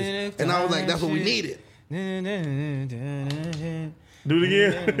bitches. And I was like, that's what we needed. Do it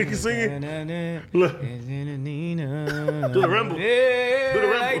again. You can sing it. Look. Do the rumble. Yeah, Do the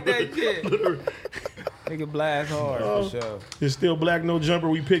I like rumble. that shit. Nigga Blast hard for sure. It's still Black No Jumper.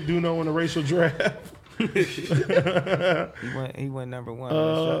 We picked Duno in the racial draft. He went number one. on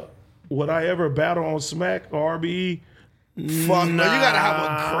the show. Would I ever battle on Smack or RBE? Fuck, no, you gotta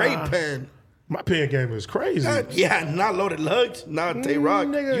have a great pen. My pen game is crazy. Yeah, not Loaded Lugs, not Tay-Rock.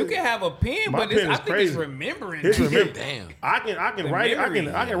 Nigga. You can have a pen, My but pen I is think crazy. it's remembering. It's that remember- shit. Damn. I can write it.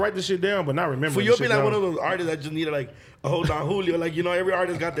 I can write this shit down, but not remember. For this you'll be shit like down. one of those artists that just needed like a whole Don Julio. Like, you know, every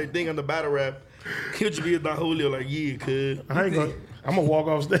artist got their thing on the battle rap. He'll just be a Don Julio, like, yeah, kid. I ain't gonna. I'm gonna walk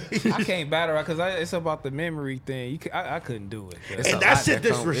off stage. I can't battle because it's about the memory thing. I couldn't do it. It's And a that lot shit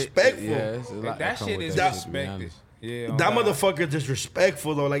come- disrespectful. Yeah, it's a lot That come shit with is that shit, to be disrespected. honest. Yeah, That on God. motherfucker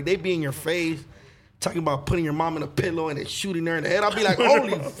disrespectful though. Like they be in your face, talking about putting your mom in a pillow and then shooting her in the head. I'll be like,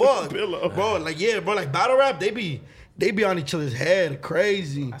 holy fuck, Pillow. bro. Like bro. Like battle rap, they be on each other's head,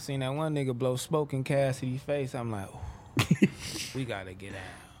 crazy. I seen that one nigga blow smoke in Cassidy's face. I'm like, ooh, we gotta get out.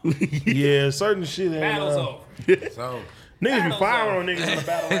 Yeah, certain shit. Battle's And, over. So niggas be firing on niggas in the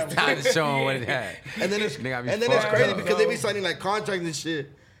battle rap. it's time to show them what it had. And then it's Nigga, I be it's fucked crazy up. because they be signing like contracts and shit,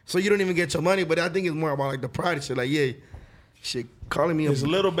 so you don't even get your money. But I think it's more about like the pride and shit. Like shit, calling me Is a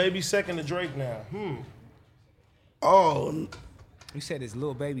Little Baby second to Drake now? oh You said his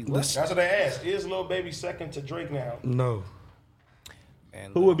little baby what? That's what they asked. Is Little Baby second to Drake now? no.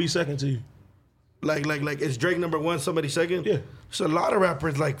 Man, Who would be second to you? Like is Drake number one? Somebody second? Yeah. So a lot of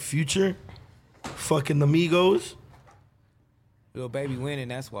rappers like Future, fucking Amigos. Lil Baby winning,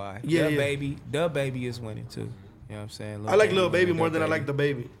 that's why. Yeah, the yeah. baby is winning too. You know what I'm saying? I like Lil Baby winning, more Lil than I like the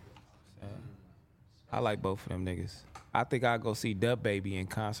Baby. I like both of them niggas. I think I'll go see Dub Baby in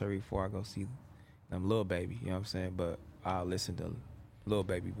concert before I go see them Lil Baby. You know what I'm saying? But I'll listen to Lil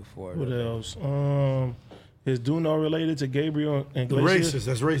Baby before. What else? Is Duno related to Gabriel and Glacier? Racist.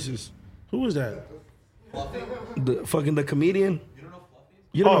 That's racist. Who is that? The comedian.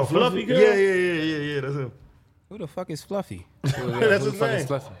 You Oh, Fluffy girl? Yeah. That's him. Who the fuck is Fluffy? That's Who his the fuck is name.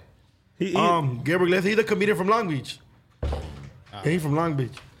 Fluffy? He, Gabriel Glacier. He's the comedian from Long Beach. Yeah, he's from Long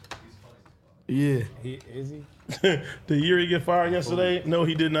Beach. Yeah. Is he? the year he get fired yesterday? No,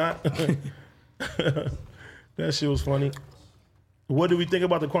 he did not. That shit was funny. What do we think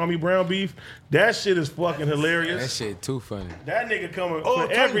about the Kwame Brown beef? That shit is fucking That hilarious. shit too funny. That nigga coming Oh, for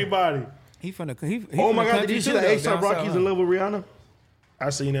Kwame. everybody. He from the he Oh from my the God! Did country you see too, that though, A$AP down Rocky's south, in love with Rihanna? I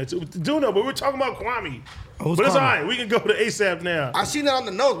seen that too. Duno, but we're talking about Kwame. Who's But it's Kwame? all right. We can go to ASAP now. I seen that on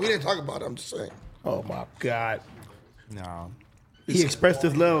the notes. We didn't talk about it. I'm just saying. Oh my God. No. He expressed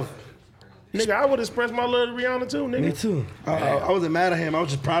his love. Nigga, I would express my love to Rihanna too, nigga. Me too. I wasn't mad at him. I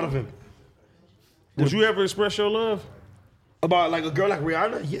was just proud of him. Would you ever express your love? About like a girl like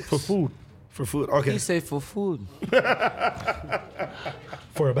Rihanna? Yes. For food. For food. Okay. He say for food.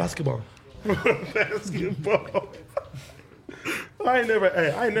 For a basketball. Basketball. I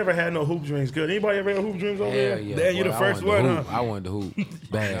ain't never had no hoop dreams. Good. Anybody ever had hoop dreams over Hell there? yeah. Damn, you boy, the I first wanted to one, hoop. huh? I wanted to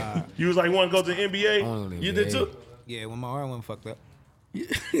hoop. Bad. You was like, want to go to the NBA? Only You did NBA. too? Yeah, when my arm wasn't fucked up.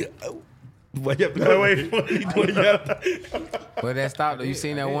 Why you have to Hey, go? wait, what are you doing? But that stopped though. You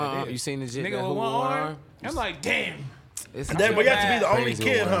seen that one? You seen the shit that Nigga hoop with with one arm. I'm like, damn. It's Damn, but you have to be the only Crazy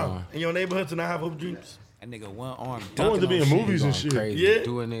kid, with one huh? arm. In your neighborhood to not have hoop dreams? That nigga one arm. I wanted to be in dunking on movies and Going shit. Crazy. Yeah?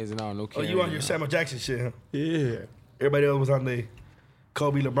 Doing this and all. No Oh, kidding. you on your Samuel Jackson shit, huh? Yeah. Everybody else was on the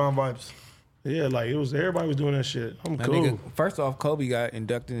Kobe LeBron vibes. Yeah, like it was. Everybody was doing that shit. I'm That cool. nigga, first off, Kobe got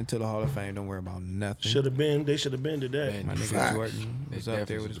inducted into the Hall of Fame. Don't worry about nothing. Should have been. They should have been to that. My nigga Facts. Jordan was They up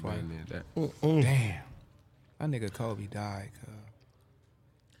there with his definitely wife. should've been Damn. My nigga Kobe died. Cuz.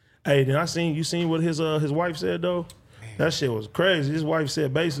 Hey, then you seen what his wife said though? Man, That shit was crazy. His wife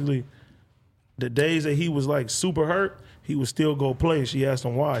said basically the days that he was like super hurt, he would still go play. She asked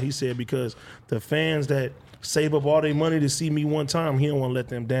him why. He said because the fans that save up all their money to see me one time, he don't want to let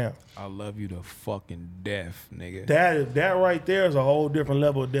them down. I love you to fucking death, nigga. That right there is a whole different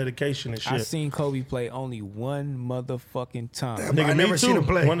level of dedication and shit. I seen Kobe play only one motherfucking time. Damn, Nigga, I never me seen too. him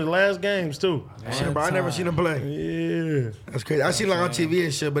play. One of the last games too. Shit, bro, I never seen him play. Yeah. That's crazy. I seen like on TV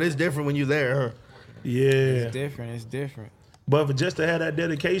and shit, but it's different when you there. Huh? Yeah. It's different. It's different. But for just to have that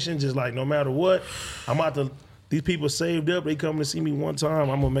dedication, just like no matter what, I'm about to. These people saved up. They come to see me one time.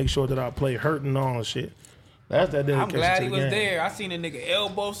 I'm gonna make sure that I play hurting all and shit. That's that dedication. I'm glad to he the was game. there. I seen a nigga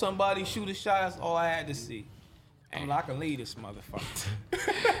elbow somebody, shoot a shot. That's all I had to see. I'm like, I can lead this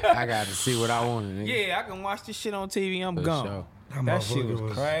motherfucker. I got to see what I wanted. Nigga. Yeah, I can watch this shit on TV. I'm For gone. sure. That shit motherfucker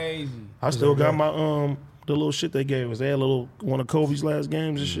was crazy. I still got my the little shit they gave us. They had a little one of Kobe's last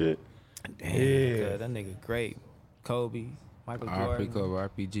games and shit. Damn, Yeah. cuz, that nigga great. Kobe, Michael RP Jordan.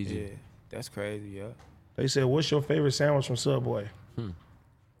 Kobe, RP GG. Yeah, that's crazy, yeah. They said, "What's your favorite sandwich from Subway?"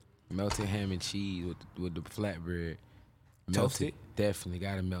 Melted ham and cheese with the flatbread. Toasted? Definitely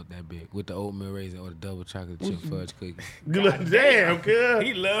gotta melt that big with the oatmeal raisin or the double chocolate chip fudge cookie. Damn, good.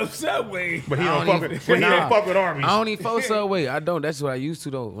 He loves Subway. But he I don't don't fuck even- with. But he Nah. don't fuck with Arby's. I don't eat fuck Subway. I don't. That's what I used to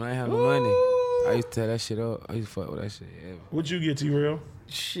though. When I ain't have no money, I used to tear that shit up. I used to fuck with that shit. Yeah. What you get, T-Real?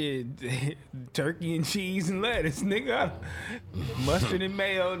 Shit, turkey and cheese and lettuce, nigga. Mustard and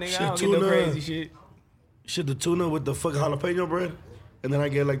mayo, nigga. I don't Shit, get no tuna. crazy shit. Shit, the tuna with the fucking jalapeno bread, and then I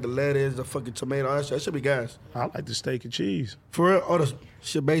get like the lettuce, the fucking tomato. That should be gas. I like the steak and cheese. For real, all the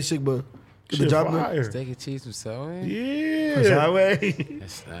shit basic, but get the Shit job done. fire. Steak and cheese with Subway. Yeah. Highway.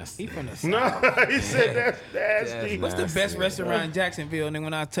 That's nasty. He from the No, south. he said that's nasty. What's the nasty, best man. restaurant in Jacksonville, nigga?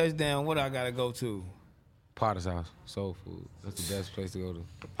 When I touch down, what I gotta go to? Potter's house, soul food. That's the best place to go to.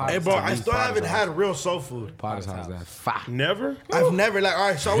 Hey, bro, I Potter's still haven't house. had real soul food. Potter's house. That fire. Never? I've never like. All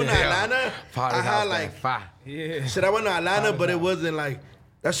right, so I went to Atlanta. I Potter's had house. like. That fire. Yeah. Shit, I went to Atlanta, but it wasn't like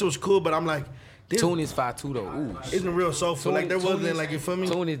that shit was cool. But I'm like, this Tune is fire too though. Ooh. isn't real soul food. Like there Tune wasn't is- like, you feel me?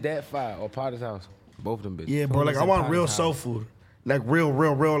 Tune is that fire or Potter's house. Both of them bitches. Yeah, bro. Like I Tony's want and real Potter's soul house. food, like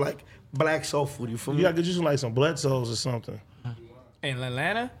real, like black soul food. You feel me? You gotta get you some like some Bledsoes or something. In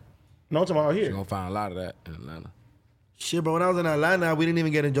Atlanta? No, I'm talking about out You're here. gonna find a lot of that in Atlanta. Shit, bro. When I was in Atlanta, we didn't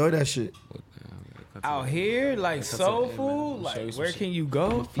even get to enjoy that shit. Out here, like soul food? Like, where can you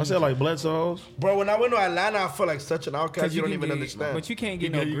go? I said like Bledsoes. Bro, when I went to Atlanta, I felt like such an outcast. 'Cause You don't can even get- understand. But you can't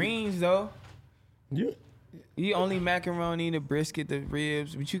get no greens, though. You You only macaroni, the brisket, the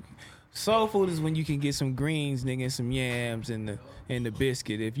ribs. But you, soul food is when you can get some greens, nigga, and some yams and the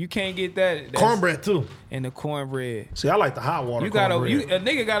biscuit. If you can't get that, that's- Cornbread too. and the cornbread. see, I like the hot water. A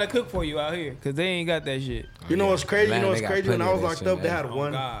nigga gotta cook for you out here, cause they ain't got that shit. You know what's crazy? Atlanta, You know what's they got crazy? When plenty I of was that locked up, shit, they man. had Oh,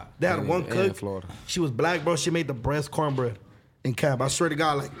 one. God. They had one In cook. Florida. She was black, bro. She made the best cornbread in camp. I swear to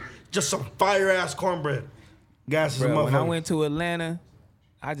God, like just some fire ass cornbread. Guys, is a Bro, when I motherfucker. went to Atlanta,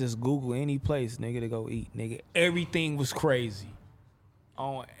 I just Googled any place, nigga, to go eat. Nigga, everything was crazy.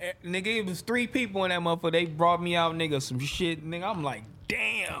 Nigga, it was 3 people in that motherfucker. They brought me out, nigga, some shit. Nigga, I'm like,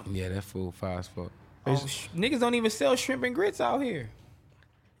 damn. Yeah, that food fire as fuck. Niggas don't even sell shrimp and grits out here.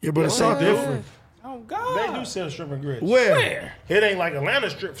 Yeah, but it's so different. Oh, God. They do sell shrimp and grits. Where? It ain't like Atlanta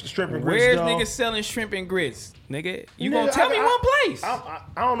shrimp and grits. Where's dog. niggas selling shrimp and grits? Nigga, you Nigga, gonna tell me I- one place? I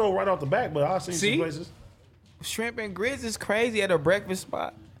don't know right off the back, but I've seen See? some places. Shrimp and grits is crazy at a breakfast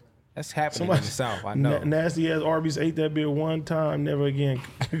spot. That's happening in the South, I know. Nasty ass Arby's ate that beer one time, never again.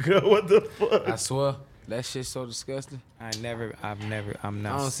 What the fuck? I swear, that shit's so disgusting. I'm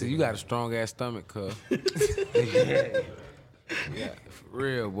not. I don't see. You got a strong ass stomach, cuz. Yeah, for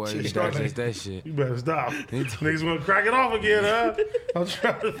real, boy. You digest that shit. You better stop. Niggas wanna crack it off again, huh? I'm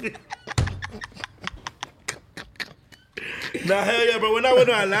trying to. Nah, hell yeah, bro. When I went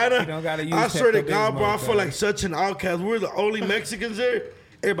to Atlanta, don't gotta use I swear to Pepto-Bismol, God, bro, I feel cuz. like such an outcast. We were the only Mexicans there.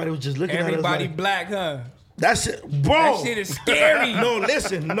 Everybody was just looking Everybody at us like, black, huh? that's it, bro. That shit is scary. No,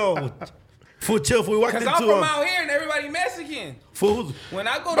 listen, no. Full chill. We walked Cause into I'm from out here and everybody Mexican. food. When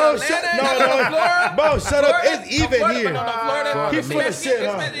I go to Bro, Atlanta, shut- and no, I go no. to Florida, Bro, shut up. Florida- It's even Florida, here. No, Florida. He It's full of Mexican, shit,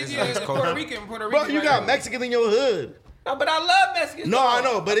 it's huh? Mexican, it's Puerto Rican, Bro, right you got there. Mexicans in your hood. No, but I love Mexicans. No, though. I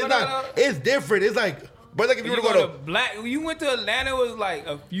know, but it's not. It's different. It's like, but like if you You were to go go to to. black. You went to Atlanta, it was like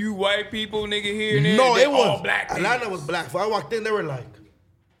a few white people, nigga, here and there. No, They it was. all black. Atlanta niggas. was black. So I walked in, they were like,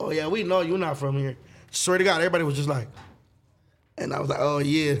 oh yeah, we know you're not from here. Swear to God, everybody was just like, and I was like, oh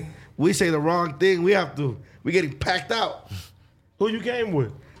yeah, we say the wrong thing. We getting packed out. Who you came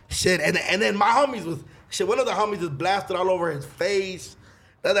with? Shit, and then my homies was, shit, one of the homies was blasted all over his face.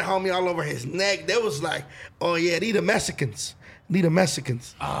 The other homie all over his neck. They was like, oh yeah, these the Mexicans. These the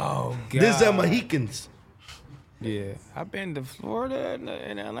Mexicans. Oh God. This the Mohicans. Yeah, I've been to Florida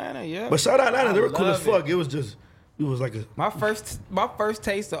and Atlanta. Yeah, But shout out Atlanta, they were cool as love fuck. It was like a my first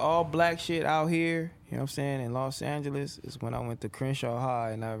taste of all black shit out here. You know what I'm saying? In Los Angeles is when I went to Crenshaw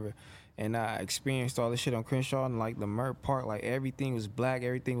High and I experienced all this shit on Crenshaw and like the Mert Park. Like everything was black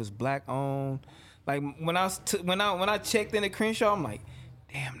owned. Like when I checked into Crenshaw, I'm like,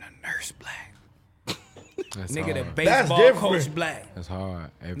 damn, the nurse black. That's Nigga, the hard. baseball different. coach black. That's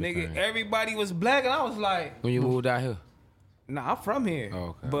hard. Everything. Nigga, everybody was black, and I was like, When you moved out here, nah, I'm from here. Oh,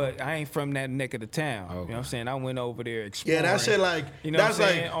 okay. But I ain't from that neck of the town. You know Okay. what I'm saying? I went over there exploring. yeah, that shit like You know that's what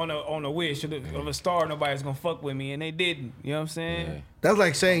I'm saying? like On a wish of a star, nobody's gonna fuck with me, and they didn't. You know what I'm saying? Yeah. that's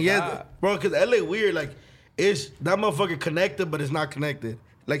like saying God. bro, because LA weird. Like it's that motherfucker connected, but it's not connected.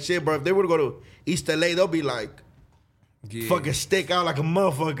 Like shit, bro. If they were to go to East LA, they'll be like Yeah. fucking stick out like a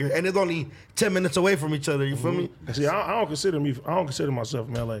motherfucker, and it's only 10 minutes away from each other. You feel me? See, I don't consider myself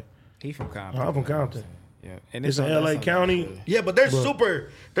from LA. He from Compton. I'm from Compton. Yeah, and It's in on- LA that's on- County. Yeah, but they're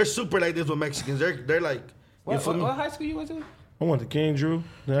super like this with Mexicans. They're like you What, feel what, me? what high school you went to? I went to King Drew.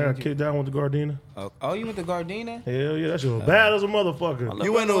 Then I got kicked out. Went to Gardena. Oh, you went to Gardena? Hell yeah, that shit was bad as a motherfucker. Look,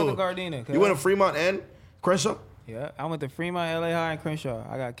 You went I to Gardena. You went to Fremont and Crenshaw? Yeah, I went to Fremont, LA High, and Crenshaw.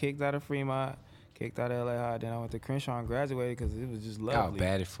 I got kicked out of Fremont, kicked out of LA High. Then I went to Crenshaw and graduated because it was just y'all lovely.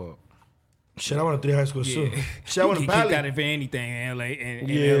 bad as fuck. Shit, I went to 3 high schools too. Yeah. Shit, I went to You get kicked out Valley. of anything in LA, in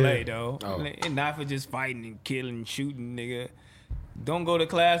Yeah. LA though. Oh. And not for just fighting and killing and shooting, nigga. Don't go to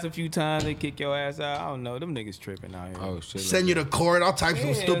class a few times, they kick your ass out. I don't know, them niggas tripping out here. Oh shit. Send you to court, all types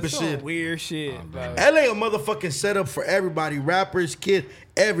of stupid some shit. weird shit. Like, LA a motherfucking setup for everybody, rappers, kids,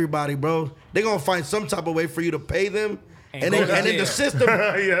 everybody, bro. They gonna find some type of way for you to pay them. And And go then, to and then the jail. system,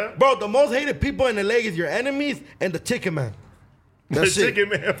 Yeah. bro. The most hated people in LA is your enemies and the ticket man. That's The it. ticket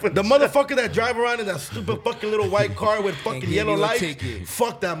man for The motherfucker that drive around in that stupid fucking little white car with fucking give yellow you a lights. ticket.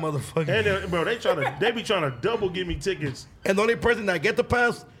 Fuck that motherfucker. And bro, they be trying to double give me tickets. And the only person that get the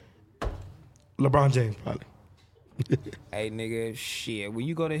pass, LeBron James, probably. hey nigga, shit. When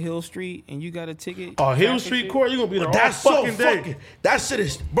you go to Hill Street and you got a ticket, Oh, Hill traffic Street shit, Court, you gonna be there all That's so fucking day. fucking. That shit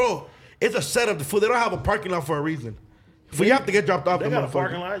is, bro. It's a setup. The fool. They don't have a parking lot for a reason. If you have to get dropped off, They the got a motherfucker.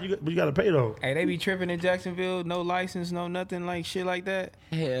 parking lot, but you gotta pay though. Hey, they be tripping in Jacksonville, no license, no nothing, like shit like that.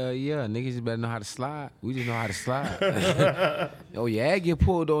 Hell yeah, niggas just better know how to slide. We just know how to slide. Oh, your ass get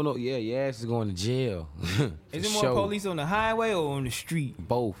pulled on. No, yeah, your ass is going to jail. Is For it more sure. police on the highway or on the street?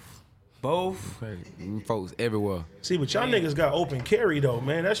 Both. Both. Them folks everywhere. See, but y'all niggas got open carry though,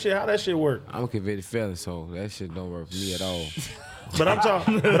 man. That shit, how that shit work? I'm a convicted felon, so that shit don't work for me at all. But I'm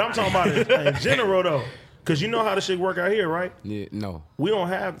talking about it in general though, cause you know how the shit work out here, right? Yeah, no, We don't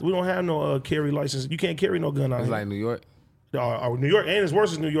have no carry license. You can't carry no gun out it's here. like New York. New York, and it's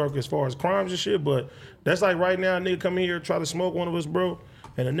worse than New York as far as crimes and shit. But that's like right now, a nigga come in here try to smoke one of us, bro,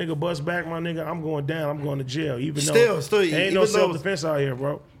 and a nigga bust back, my nigga. I'm going down. I'm going to jail. Even though Still, ain't even no though- self defense out here,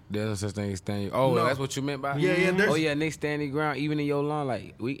 bro. There's no such thing as standing. Oh, No. that's what you meant by? Yeah, yeah, there's- Oh yeah, niggas standing ground even in your lawn,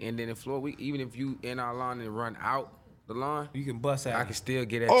 like and then in Florida, even if you in our lawn and run out the lawn, You can bust out. I can still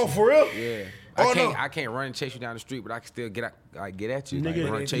get at Oh, you. for real? Yeah. Oh, I can't run and chase you down the street, but I can still get at you. Nigga,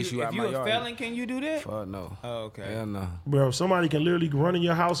 Like, run, If chase you out if my you a yard. felon, can you do that? Fuck no. Oh, okay. Hell no. Bro, somebody can literally run in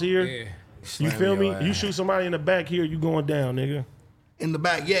your house here. Yeah. You Slam feel me? your You ass. shoot somebody in the back here, you going down, nigga. In the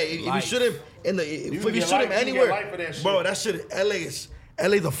back, yeah. If you Life. shoot him in the, if can you get shoot life- him you can get anywhere, life for that shit. bro, that shit.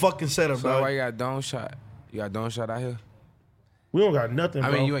 LA's a fucking setup, So bro. why you got dome shot? You got dome shot out here? We don't got nothing,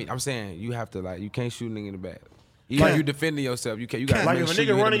 bro. I mean, I'm saying you have to you can't shoot a nigga in the back. Even if you defending yourself, you got like if a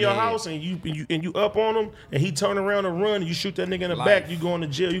nigga run in your house and you up on him and he turn around and run and you shoot that nigga in the Life. back, you go into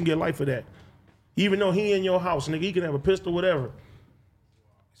jail. You can get life for that. Even though he in your house, nigga, he can have a pistol, whatever.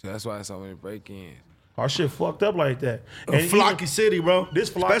 So that's why it's so many break-ins. Our shit fucked up like that. Flocky even- City, bro. This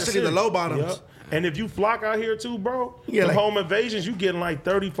flock especially the low bottoms. Yep. And if you flock out here too, bro, Yeah, the like- home invasions, you getting like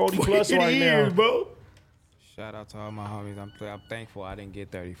 30, 40 plus 40 right years, now. bro. Shout out to all my homies. I'm thankful I didn't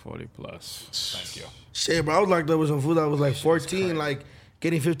get 30, 40 plus. Thank you. Shit, bro. I was like, there was some food that was like 14, like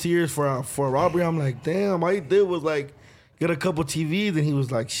getting 15 years for a robbery. I'm like, damn. All he did was like get a couple TVs, and he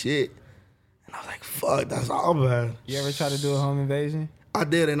was like, shit. And I was like, fuck, that's all bad. You ever try to do a home invasion? I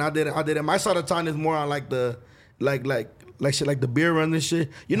did it. My side of town is more on like the like shit like the beer run and shit.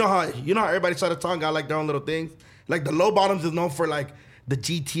 You know how everybody side of town got like their own little things. Like the low bottoms is known for like the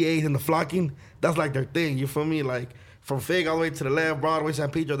GTAs and the flocking. That's like their thing. You feel me? Like from Fig all the way to the left, Broadway,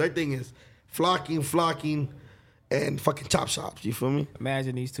 San Pedro. Their thing is flocking, and fucking chop shops. You feel me?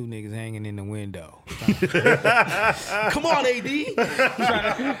 Imagine these two niggas hanging in the window. Come on, AD.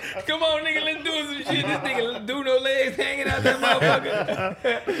 Come on, nigga, let's do some shit. This nigga do no legs hanging out that motherfucker.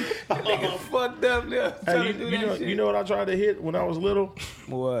 Nigga fucked up there. Trying to do that shit. You know what I tried to hit when I was little?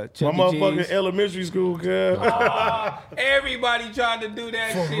 What? My Chuck E. motherfucking Cheese? elementary school, cuz. Everybody tried to do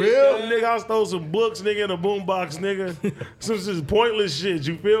that For shit. real? cuz. Nigga, I stole some books, nigga, in a boombox, nigga. Some just pointless shit,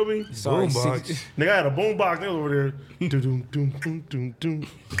 you feel me? Sorry, Boombox. Nigga, I had a boombox, nigga over there. Do-dum-dum-dum-dum-dum.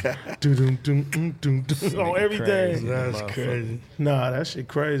 Do-dum-dum-dum-dum-dum. On everything. Crazy. That's Motherfucker. crazy. Nah, that shit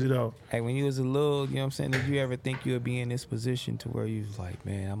crazy, though. Hey, when you was a little, you know what I'm saying? Did you ever think you would be in this position to where you was like,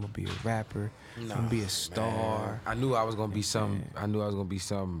 man, I'm gonna be a rapper, I'm gonna be a star? I knew I was gonna be something. I knew I was gonna be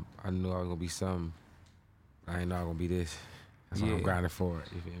something. I knew I was gonna be something. I ain't know I was gonna be this. That's why I'm Yeah. grinding for it.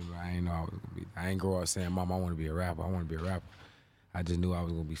 You feel me? I ain't know I was gonna be. I ain't grow up saying, "Mom, I want to be a rapper. I want to be a rapper." I just knew I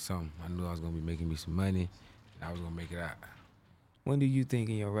was gonna be something. I knew I was gonna be making me some money, and I was gonna make it out. When do you think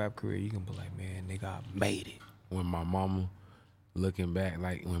in your rap career you gonna be like, man, nigga, I made it? When my mama, looking back,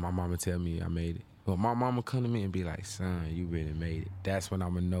 like when my mama tell me I made it. When my mama come to me and be like, "Son, you really made it." That's when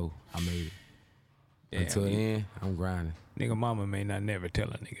I'ma know I made it. Until then, I'm grinding. Nigga, mama may not never tell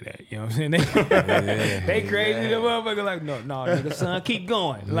a nigga that. You know what I'm saying? They crazy, the motherfucker. Like, no, nigga, son, keep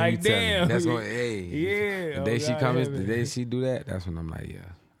going. Like, You tell me. damn. That's what. Hey. Yeah. The day she God, comes, heaven. the day she do that, that's when I'm like, yeah,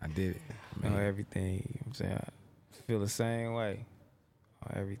 I did it. You know, everything. You know what I'm saying? I feel the same way.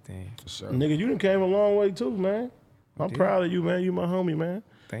 On everything. For sure. Nigga, you done came a long way, too, man. I'm proud of you, man. You my homie, man.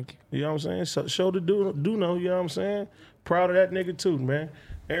 Thank you. You know what I'm saying? So, show the do know, you know what I'm saying? Proud of that nigga, too, man.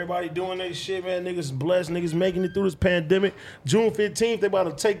 Everybody doing their shit, man. Niggas blessed. Niggas making it through this pandemic. June 15th, they about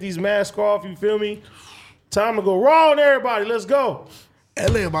to take these masks off, you feel me? Time to go raw on everybody. Let's go.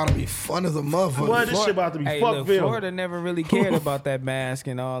 LA about to be fun as a motherfucker. What? This shit about to be Hey, look, fuckville. Florida never really cared about that mask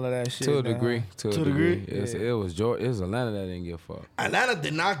and all of that shit. To a man. degree. To a To a degree. degree? It was Georgia. It was Atlanta that didn't give a fuck. Atlanta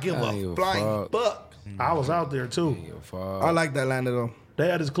did not give I a don't give a flying fuck. fuck. I was out there, too. Didn't give a fuck. I like that Atlanta though. They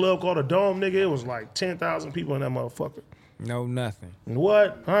had this club called a Dome, nigga. It was like 10,000 people in that motherfucker. No, nothing. And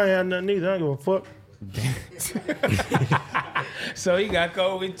what? I ain't had nothing either. I don't give a fuck. So he got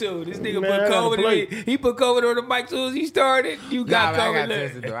COVID too. This nigga Man, I put gotta COVID play. in. He put COVID on the mic as soon as he started. You got Nah, man, I COVID. got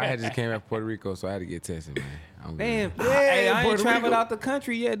tested though. I had just came back from Puerto Rico, so I had to get tested, man. I'm good. Damn, hey, I ain't Puerto traveled Rico. out the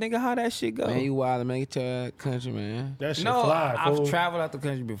country yet, nigga. How that shit go? Man, you wild, man. Get your country, man. That shit No, fly, I've fool. traveled out the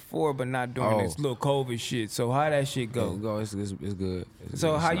country before, but not during Oh. this little COVID shit. So how that shit Go, go? go. It's good.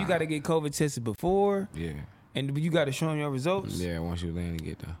 So It's how you not- got to get COVID tested before, Yeah. and you got to show them your results? Yeah, once you land and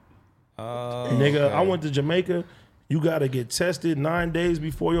get there. Nigga, I went to Jamaica. You got to get tested 9 days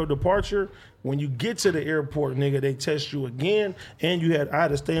before your departure. When you get to the airport, nigga, they test you again, and I had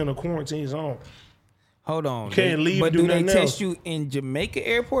to stay in a quarantine zone. Hold on. Can't leave But and do do they nothing test else. you in Jamaica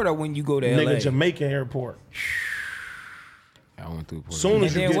airport or when you go to LA? Nigga, Jamaican airport. I went through Puerto Soon Rico.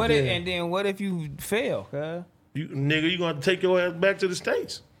 as And you then get what? there, What if you fail? Huh? you going to have to take your ass back to the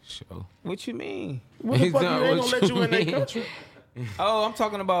States. Sure. What you mean? What the fuck? Nah, You ain't what going to let you you in that mean? country. Oh, I'm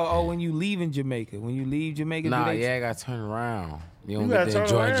talking about when you leave in Jamaica. When you leave Jamaica, Nah, do they yeah, I gotta turn around. You don't You get gotta to turn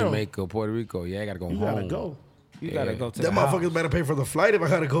enjoy around. Jamaica, Puerto Rico. Yeah, I gotta go You home. got to go. you gotta go to Them the motherfuckers house. better pay for the flight if I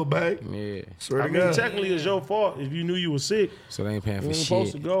gotta go back. Yeah. Swear I to mean, God. technically, it's your fault if you knew you was sick. So they ain't paying You for ain't shit.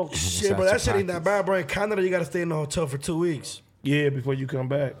 supposed to go. Shit, bro, that shit ain't that bad, bro. In Canada, you gotta stay in the hotel for 2 weeks. Yeah, before you come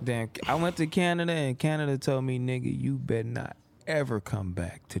back. Damn, I went to Canada and Canada told me, nigga, you better not ever come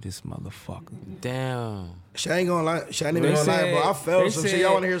back to this motherfucker. Damn. She ain't gonna lie. She ain't even gonna lie, bro. I felt some shit.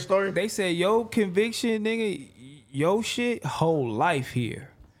 Y'all wanna hear a story? They said your conviction, nigga, your shit, whole life here.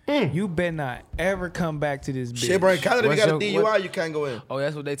 You better not ever come back to this bitch. Shit, bro. In Canada, if you What's got a your- DUI, what- you can't go in. Oh,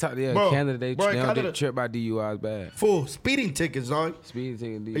 that's what they talk. Yeah, Bro, Canada, they bro, in don't Canada- get tripped by DUIs bad. Full speeding tickets, dog. Speeding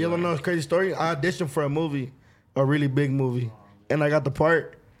ticket DUI. You wanna know a crazy story? I auditioned for a movie, a really big movie, and I got the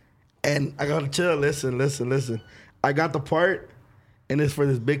part. And I gotta chill. Listen. I got the part, and it's for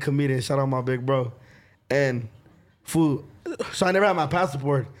this big comedian. Shout out my big bro. And fool, so I never had my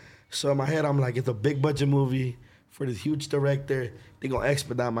passport. So in my head, I'm like, it's a big budget movie for this huge director. They gonna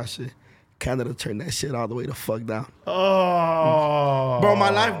expedite my shit. Canada turned that shit all the way the fuck down. Oh. Bro,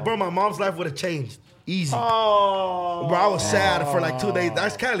 my mom's life would have changed. Easy. Oh. Bro, I was sad for like 2 days.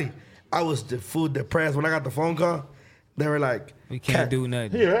 That's Cali. I was depressed. When I got the phone call, they were like, We can't do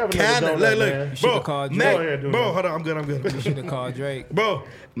nothing. Here, have another Canada, donut, look, man. You shoulda bro, called Mex- Drake. Go ahead, do bro, that. hold on, I'm good. Should have called Drake. Bro,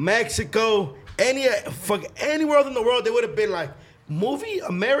 Mexico, anywhere else in the world, they would have been like, movie,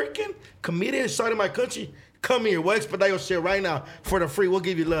 American, comedian starting my country, come here, we'll expedite your shit right now for the free, we'll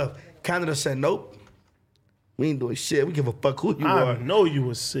give you love. Canada said, nope. We ain't doing shit. We give a fuck who you I are. know you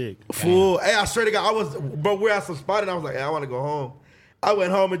was sick. Fool. Hey, I swear to God, we're at some spot and I was like, hey, I want to go home. I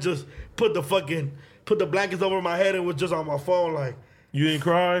went home and just put the blankets over my head and was just on my phone like, You didn't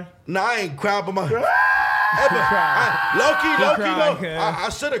cry? nah, I ain't crying, but my... Hey, but low key, cried, though. cuz. I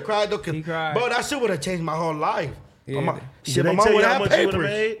should have cried, though, He because, cried. bro, that shit would have changed my whole life. Yeah. My, Did shit, my they mom tell would you how have much you would have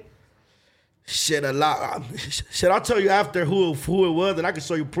papers. made? Shit, a lot. Shit, I'll tell you after who it was, and I can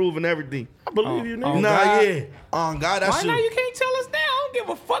show you proof and everything. I believe you, nigga. Nah, God? yeah. On God, that Why shit. now you can't tell us now? I don't give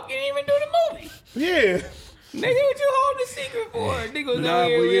a fuck. You didn't even do the movie. Yeah. Nigga, what you holding the secret for? Nigga was Nah, out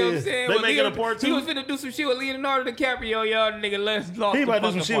here, but you know what yeah. I'm saying? They Well, making a part He two? was finna do some shit with Leonardo DiCaprio, y'all. Nigga, lost He the about to do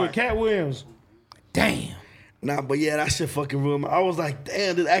some fucking shit part. with Cat Williams. Damn. Nah, but yeah, that shit fucking ruined me. I was like,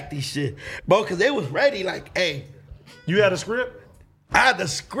 damn, this acting shit. Bro, because they was ready. Like, hey, You had a script? I had the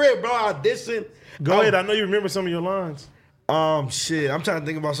script, bro. I auditioned. Go ahead. I know you remember some of your lines. Shit. I'm trying to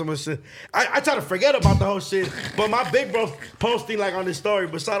think about some of the shit. I try to forget about the whole shit, but my big bro posting like on this story.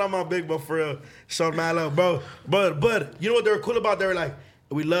 But shout out my big bro for real. Shout my love, bro. But you know what they were cool about? They were like,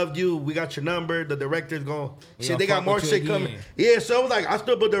 we loved you. We got your number. The director's going. Shit, they got fuck more with you shit again. coming. Yeah, so it was like I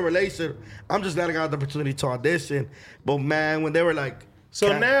still built the relation. I'm just glad I got the opportunity to audition. But man, when they were like, So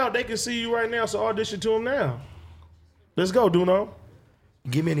 "Cat, now they can see you right now. So audition to him now. Let's go, Duno.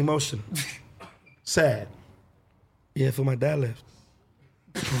 give me an emotion. Sad. Yeah, for my dad left.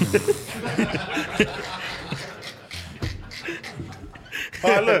 All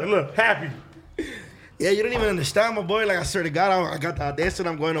right, look, happy. Yeah, you don't even understand, my boy. Like, I swear to God, I got the audition.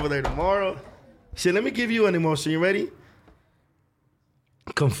 I'm going over there tomorrow. Shit, let me give you an emotion. You ready?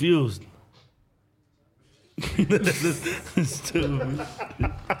 Confused. Stupid.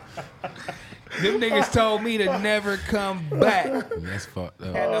 Them niggas told me to never come back. That's fucked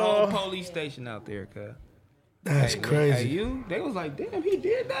up. Had the whole police station out there, cuz. That's Hey, crazy. you? They was like, damn, he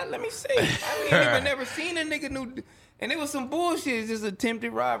did that? Let me see. I ain't even never seen a nigga new. And it was some bullshit. It's just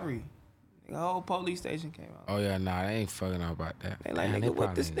attempted robbery. The whole police station came out. Oh yeah, nah, they ain't fucking up about that. They like, Damn, nigga, what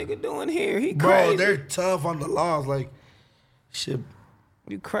probably this ain't. nigga doing here? He Bro, crazy. they're tough on the laws. Like, shit.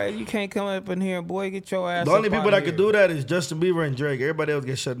 You crazy. You can't come up in here, boy. Get your ass The up only people outta that could here. do that is Justin Bieber and Drake. Everybody else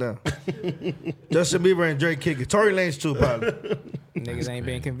gets shut down. Justin Bieber and Drake kick it. Tory Lanez too, probably. Niggas ain't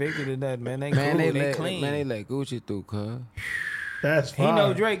been convicted of that, man. They Man, cool. they let clean. man, they let Gucci through, cuz. That's He fine.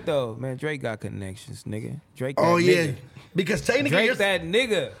 know Drake, though. Man, Drake got connections, nigga. Drake that Oh, yeah. nigga. Because technically, Drake you're, that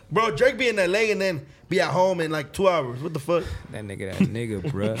nigga. bro, Drake be in LA and then be at home in like 2 hours. What the fuck? That nigga that nigga,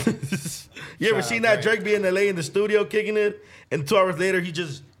 bruh. You ever Shout seen out that Drake be in LA in the studio kicking it, and 2 hours later he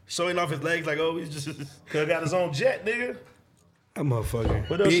just showing off his legs like, oh, he's just Cause got his own jet, nigga. a motherfucker.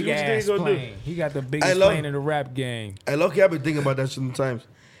 What else Big you ass think gonna do? plane. He got the biggest love- plane in the rap game. Hey, low-key, I've been thinking about that shit sometimes.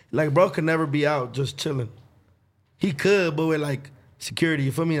 Like, bro could never be out just chilling. He could, but with like security.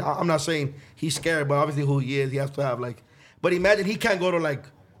 You feel me? I'm not saying he's scared, but obviously who he is, he has to have like. But imagine he can't go to like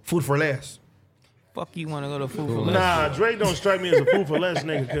Food for Less. Fuck you want to go to Food for Less? Nah, Drake don't strike me as a food for less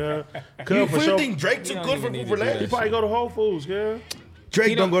nigga, cuz. Cuz for You sure. think Drake too don't good even for need Food to for do Less? He probably go to Whole Foods, cuz. Drake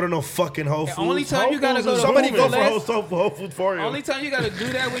He don't don't- go to no fucking Whole Foods. Only time Whole you gotta Foods go is to Somebody Food go for for Less. Whole Food for you. Only time you gotta do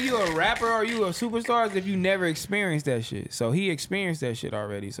that when you a rapper or you a superstar is if you never experienced that shit. So he experienced that shit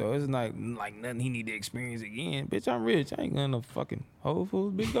already. So it's like nothing he need to experience again. Bitch, I'm rich. I ain't going to fucking Whole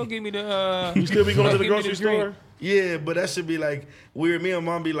Foods. Bitch, go give me the You still be going to the give me grocery drink. store? Yeah, but that should be like weird. Me and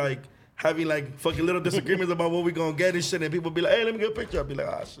mom be like having like fucking little disagreements about what we gonna get and shit, and people be like, "Hey, let me get a picture." I be like,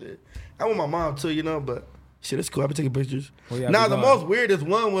 "Ah, shit." I want my mom too, you know, but shit, it's cool. I be taking pictures. Where y'all Now be the going? most weirdest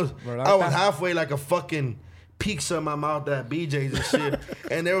one was Bro, I was that- halfway like a fucking pizza in my mouth at BJ's and shit,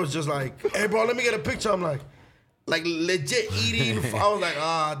 and there was just like, "Hey, bro, let me get a picture." I'm like legit eating. I was like,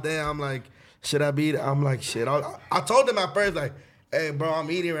 "Ah, damn." I'm like, "Should I be?" I'm like, "Shit." I told him at first like, "Hey, bro, I'm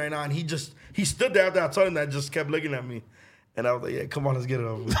eating right now," and he stood there after I told him that, just kept looking at me. And I was like, yeah, come on, let's get it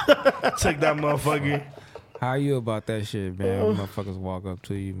over with. Check that motherfucker. How you about that shit, man? When motherfuckers walk up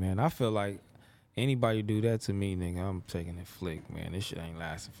to you, man. I feel like anybody do that to me, nigga, I'm taking a flick, man. This shit ain't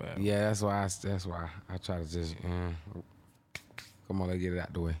lasting forever. Yeah, that's why I try to just come on, let's get it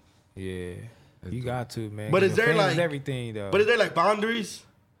out the way. Yeah. You got to, man. But is Your there, fame like- everything though? But is there like boundaries?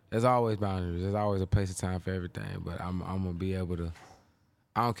 There's always boundaries. There's always a place and time for everything. But I'm gonna be able to.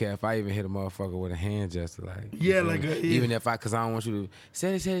 I don't care if I even hit a motherfucker with a hand gesture, like Yeah, you feel like me? a- yeah. even if cause I don't want you to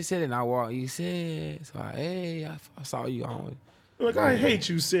say it, and I walk, you said, so hey, I saw you on. Like, I hate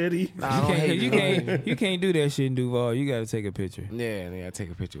you, City. Nah, I don't hate you can't do that shit in Duval. You gotta take a picture. Yeah,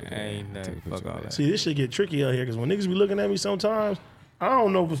 take a picture. With Ain't that. nothing. Fuck all that. See, this shit get tricky out here because when niggas be looking at me sometimes, I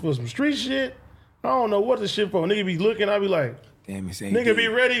don't know if it's for some street shit. I don't know what the shit for. Nigga be looking, I be like, Damn it, say nigga be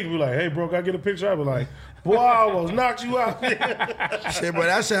ready. Be like, hey, bro, can I get a picture? I be like, boy, I almost knocked you out. Shit, bro,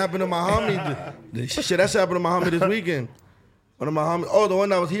 that shit happened to my homie. Shit, that shit happened to my homie this weekend. One of my homies, oh, the one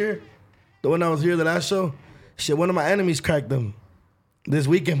that was here? The one that was here the last show? Shit, one of my enemies cracked them this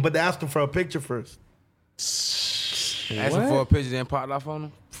weekend, but they asked him for a picture first. Asking for a picture, then popped off on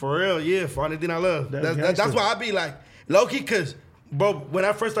him. For real, yeah, for anything I love. That's That's gangster. why I be like, low-key, because, bro, when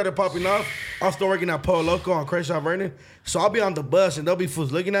I first started popping off, I was still working at Polo Loco on Crenshaw Vernon. So I'll be on the bus, and there'll be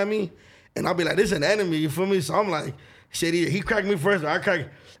fools looking at me, And I'll be like, this is an enemy, you feel me? So I'm like, shit, he cracked me first, I crack.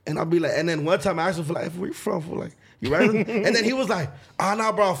 And I'll be like, and then one time I asked him for like, where you from? For like, you right? And then he was like, oh,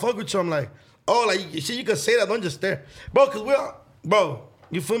 nah, bro, I'll fuck with you. I'm like, oh, like, shit, you can say that, don't just stare. Bro, because bro,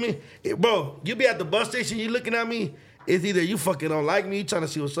 you feel me? Bro, you be at the bus station, you looking at me, it's either you fucking don't like me, you trying to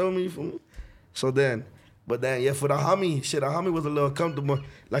see what's up with me, you feel me? So then, but then, yeah, for the homie, shit, the homie was a little comfortable.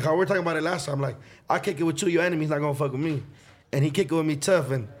 Like how we were talking about it last time, like, I kick it with you, your enemy's not gonna fuck with me. And he kicked it with me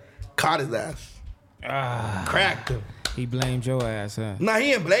tough and caught his ass. Cracked him. He blamed your ass, huh? Nah,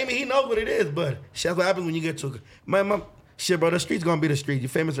 he ain't blame me. He knows what it is, but shit, that's what happens when you get to my shit, bro. The street's gonna be the street. You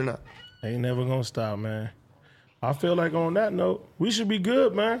famous or not? Ain't never gonna stop, man. I feel like on that note, we should be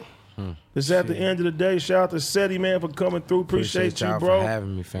good, man. It's at the end of the day. Shout out to Seti, man, for coming through. Appreciate you, y'all bro. for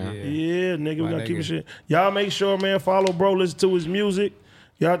having me, fam. Yeah, nigga, we gonna keep nigga. it shit. Y'all make sure, man, follow bro, listen to his music.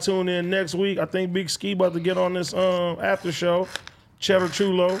 Y'all tune in next week. I think Big Ski about to get on this after show. Cheddar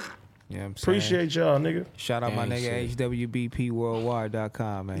Chulo. Yeah, I'm saying. Appreciate y'all, nigga. Shout out my Gang nigga shit.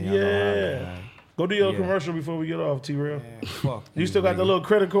 HWBPworldwide.com, man. Y'all know how to, Yeah. man. Go do your Yeah. commercial before we get off, T-Rail. Man, fuck You still got the little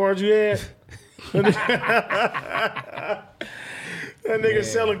credit cards you had? That nigga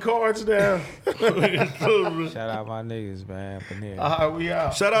selling cards now. Shout out my niggas, man. Up in here. All right, we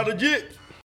out. Shout out to Jit.